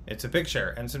nice. It's a picture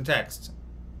and some text,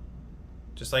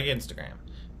 just like Instagram.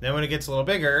 Then when it gets a little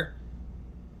bigger,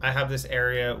 I have this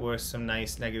area with some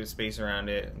nice negative space around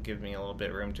it and give me a little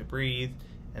bit of room to breathe.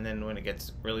 And then when it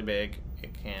gets really big,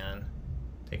 it can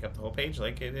take up the whole page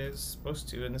like it is supposed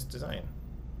to in this design.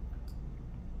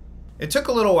 It took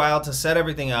a little while to set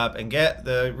everything up and get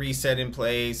the reset in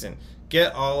place and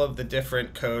get all of the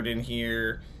different code in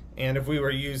here And if we were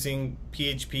using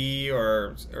PHP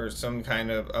or some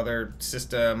kind of other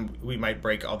system, we might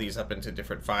break all these up into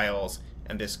different files,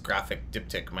 and this graphic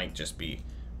diptych might just be,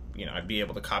 you know, I'd be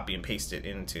able to copy and paste it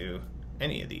into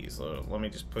any of these. Let me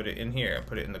just put it in here,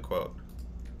 put it in the quote.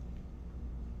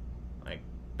 Like,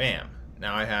 bam.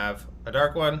 Now I have a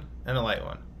dark one and a light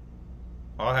one.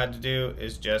 All I had to do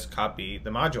is just copy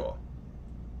the module.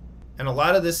 And a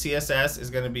lot of this CSS is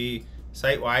going to be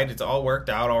site-wide. It's all worked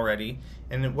out already.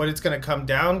 And what it's going to come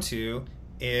down to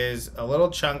is a little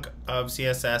chunk of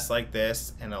CSS like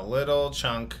this and a little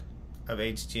chunk of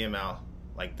HTML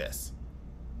like this.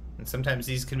 And sometimes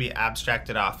these can be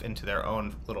abstracted off into their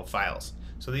own little files.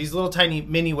 So these little tiny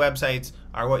mini websites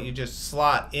are what you just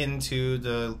slot into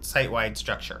the site-wide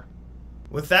structure.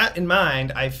 With that in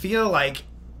mind, I feel like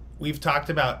we've talked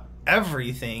about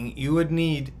everything you would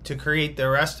need to create the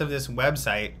rest of this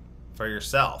website for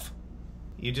yourself.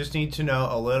 You just need to know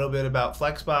a little bit about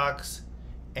Flexbox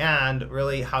and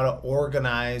really how to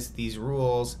organize these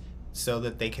rules so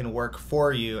that they can work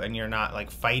for you and you're not like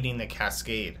fighting the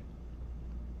cascade.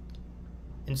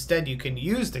 Instead, you can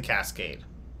use the cascade,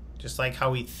 just like how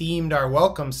we themed our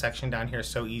welcome section down here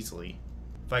so easily.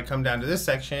 If I come down to this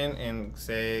section and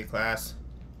say class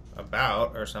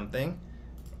about or something,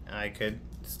 I could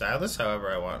style this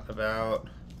however I want. About,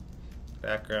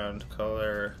 background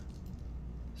color,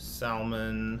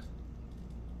 salmon,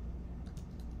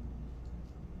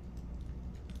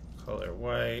 color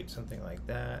white, something like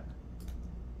that.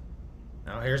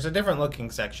 Now here's a different looking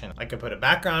section. I could put a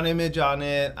background image on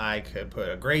it, I could put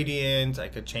a gradient, I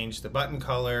could change the button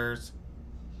colors.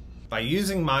 By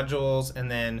using modules and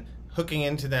then hooking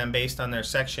into them based on their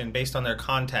section, based on their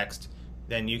context,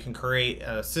 then you can create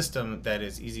a system that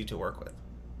is easy to work with.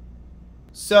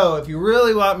 So if you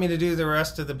really want me to do the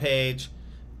rest of the page,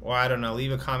 well, I don't know,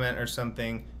 leave a comment or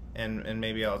something and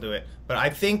maybe I'll do it. But I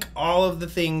think all of the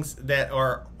things that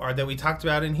are that we talked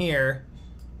about in here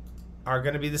are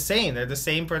going to be the same. They're the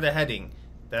same for the heading.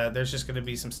 There's just going to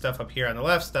be some stuff up here on the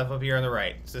left, stuff up here on the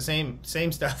right. It's the same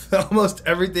stuff. Almost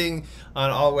everything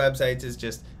on all websites is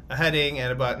just a heading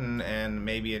and a button and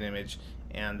maybe an image.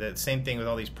 And the same thing with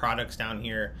all these products down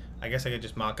here. I guess I could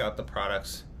just mock out the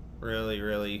products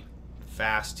really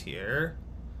fast here.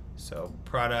 So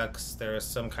products, there is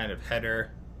some kind of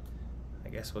header. I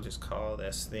guess we'll just call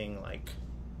this thing like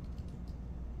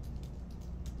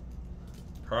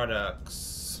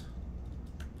products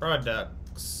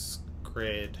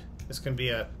grid. This can be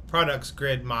a products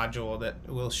grid module that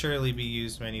will surely be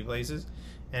used many places.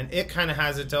 And it kind of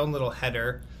has its own little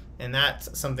header. And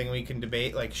that's something we can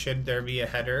debate, like should there be a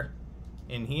header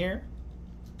in here?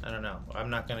 I don't know.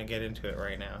 I'm not going to get into it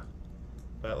right now.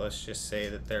 But let's just say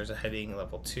that there's a heading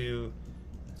level 2,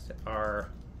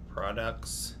 our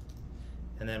products.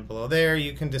 And then below there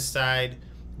you can decide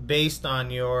based on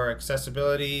your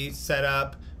accessibility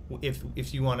setup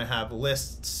if you want to have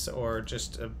lists or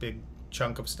just a big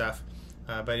chunk of stuff.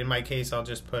 But in my case I'll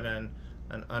just put an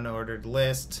unordered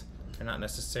list. They're not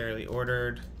necessarily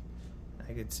ordered.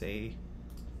 I could say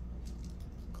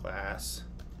class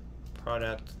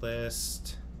product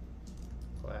list,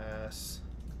 class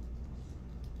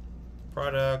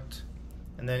product,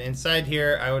 and then inside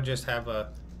here I would just have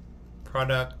a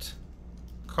product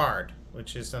card,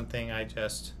 which is something I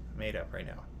just made up right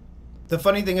now. The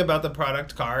funny thing about the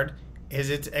product card is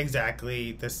it's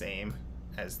exactly the same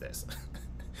as this.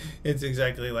 It's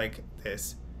exactly like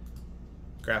this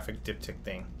graphic diptych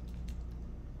thing.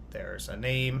 There's a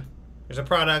name, there's a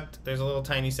product, there's a little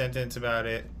tiny sentence about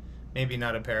it, maybe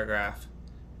not a paragraph,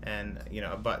 and you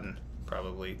know, a button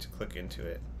probably to click into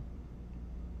it.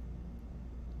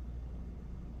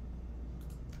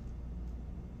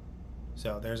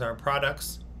 So there's our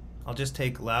products. I'll just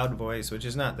take loud voice, which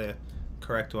is not the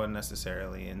correct one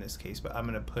necessarily in this case, but I'm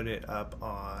going to put it up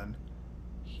on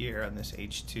here on this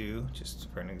H2 just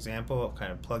for an example of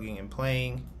kind of plugging and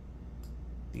playing.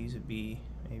 These would be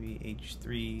maybe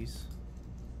H3s.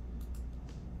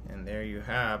 And there you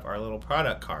have our little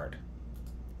product card.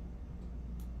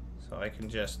 So I can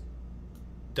just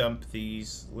dump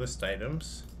these list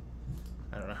items.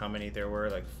 I don't know how many there were,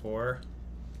 like 4.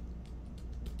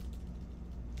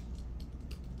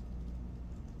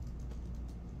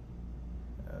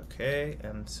 Okay,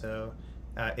 and so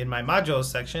in my modules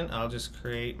section, I'll just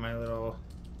create my little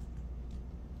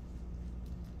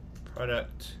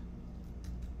product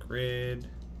grid.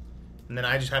 And then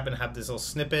I just happen to have this little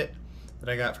snippet that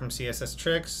I got from CSS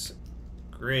Tricks.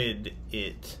 Grid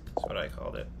it, that's what I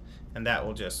called it. And that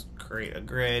will just create a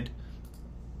grid.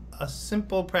 A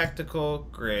simple, practical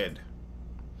grid.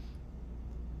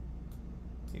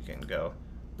 You can go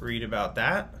read about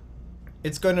that.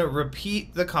 it's going to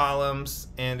repeat the columns,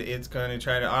 and it's going to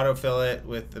try to autofill it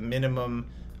with the minimum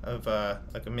of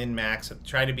like a min-max.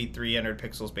 Try to be 300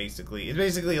 pixels basically. It's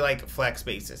basically like flex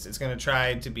basis. It's going to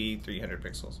try to be 300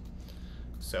 pixels.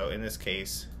 So in this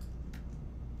case,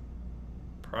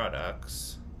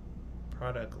 products,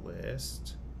 product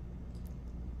list,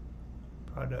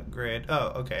 product grid. Oh,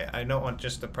 okay. I don't want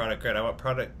just the product grid. I want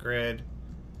product grid,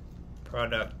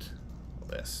 product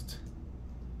list.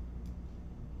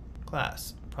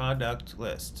 Class, product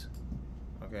list.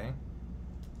 Okay.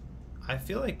 I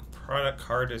feel like product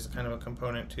card is kind of a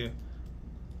component too.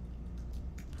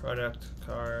 Product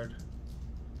card,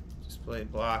 display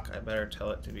block. I better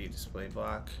tell it to be display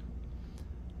block.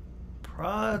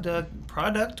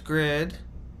 Product grid,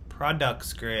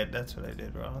 products grid. That's what I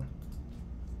did wrong.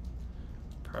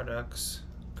 Products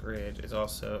grid is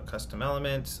also a custom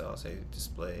element, so I'll say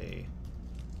display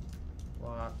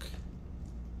block.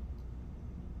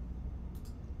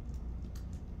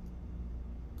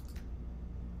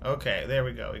 Okay, there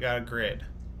we go. We got a grid.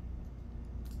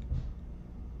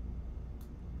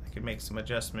 I could make some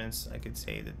adjustments. I could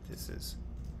say that this is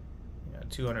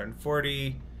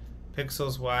 240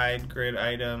 pixels wide grid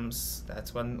items.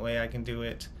 That's one way I can do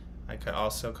it. I could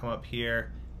also come up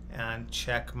here and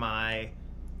check my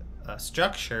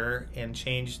structure and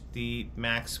change the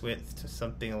max width to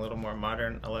something a little more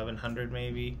modern, 1100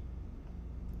 maybe.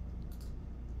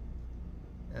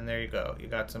 And there you go. You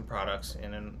got some products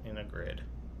in a grid.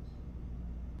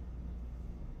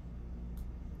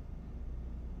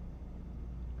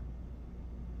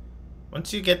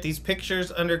 Once you get these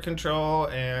pictures under control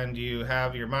and you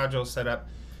have your module set up,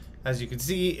 as you can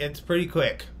see, it's pretty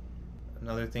quick.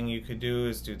 Another thing you could do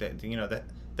is do that.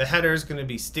 The header is going to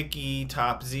be sticky,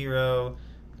 top 0.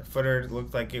 The footer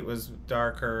looked like it was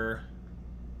darker.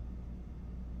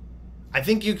 I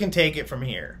think you can take it from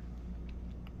here.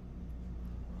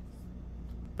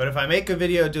 But if I make a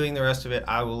video doing the rest of it,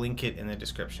 I will link it in the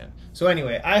description. So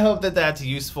anyway, I hope that that's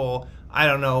useful. I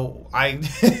don't know, I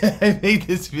made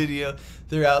this video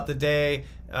throughout the day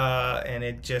and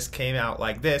it just came out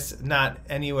like this, not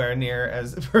anywhere near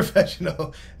as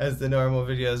professional as the normal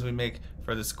videos we make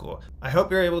for the school. I hope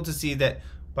you're able to see that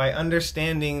by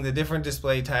understanding the different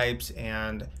display types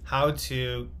and how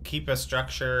to keep a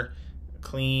structure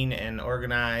clean and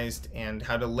organized and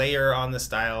how to layer on the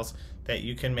styles, that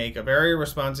you can make a very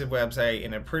responsive website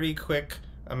in a pretty quick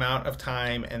amount of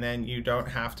time, and then you don't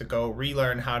have to go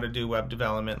relearn how to do web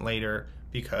development later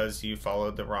because you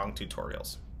followed the wrong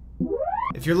tutorials.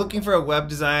 If you're looking for a web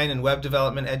design and web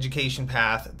development education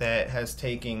path that has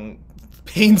taken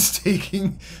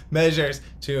painstaking measures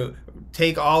to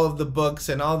take all of the books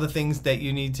and all the things that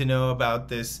you need to know about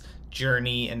this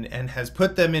journey and has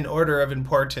put them in order of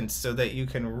importance so that you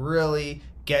can really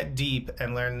get deep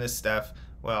and learn this stuff,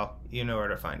 well, you know where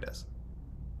to find us.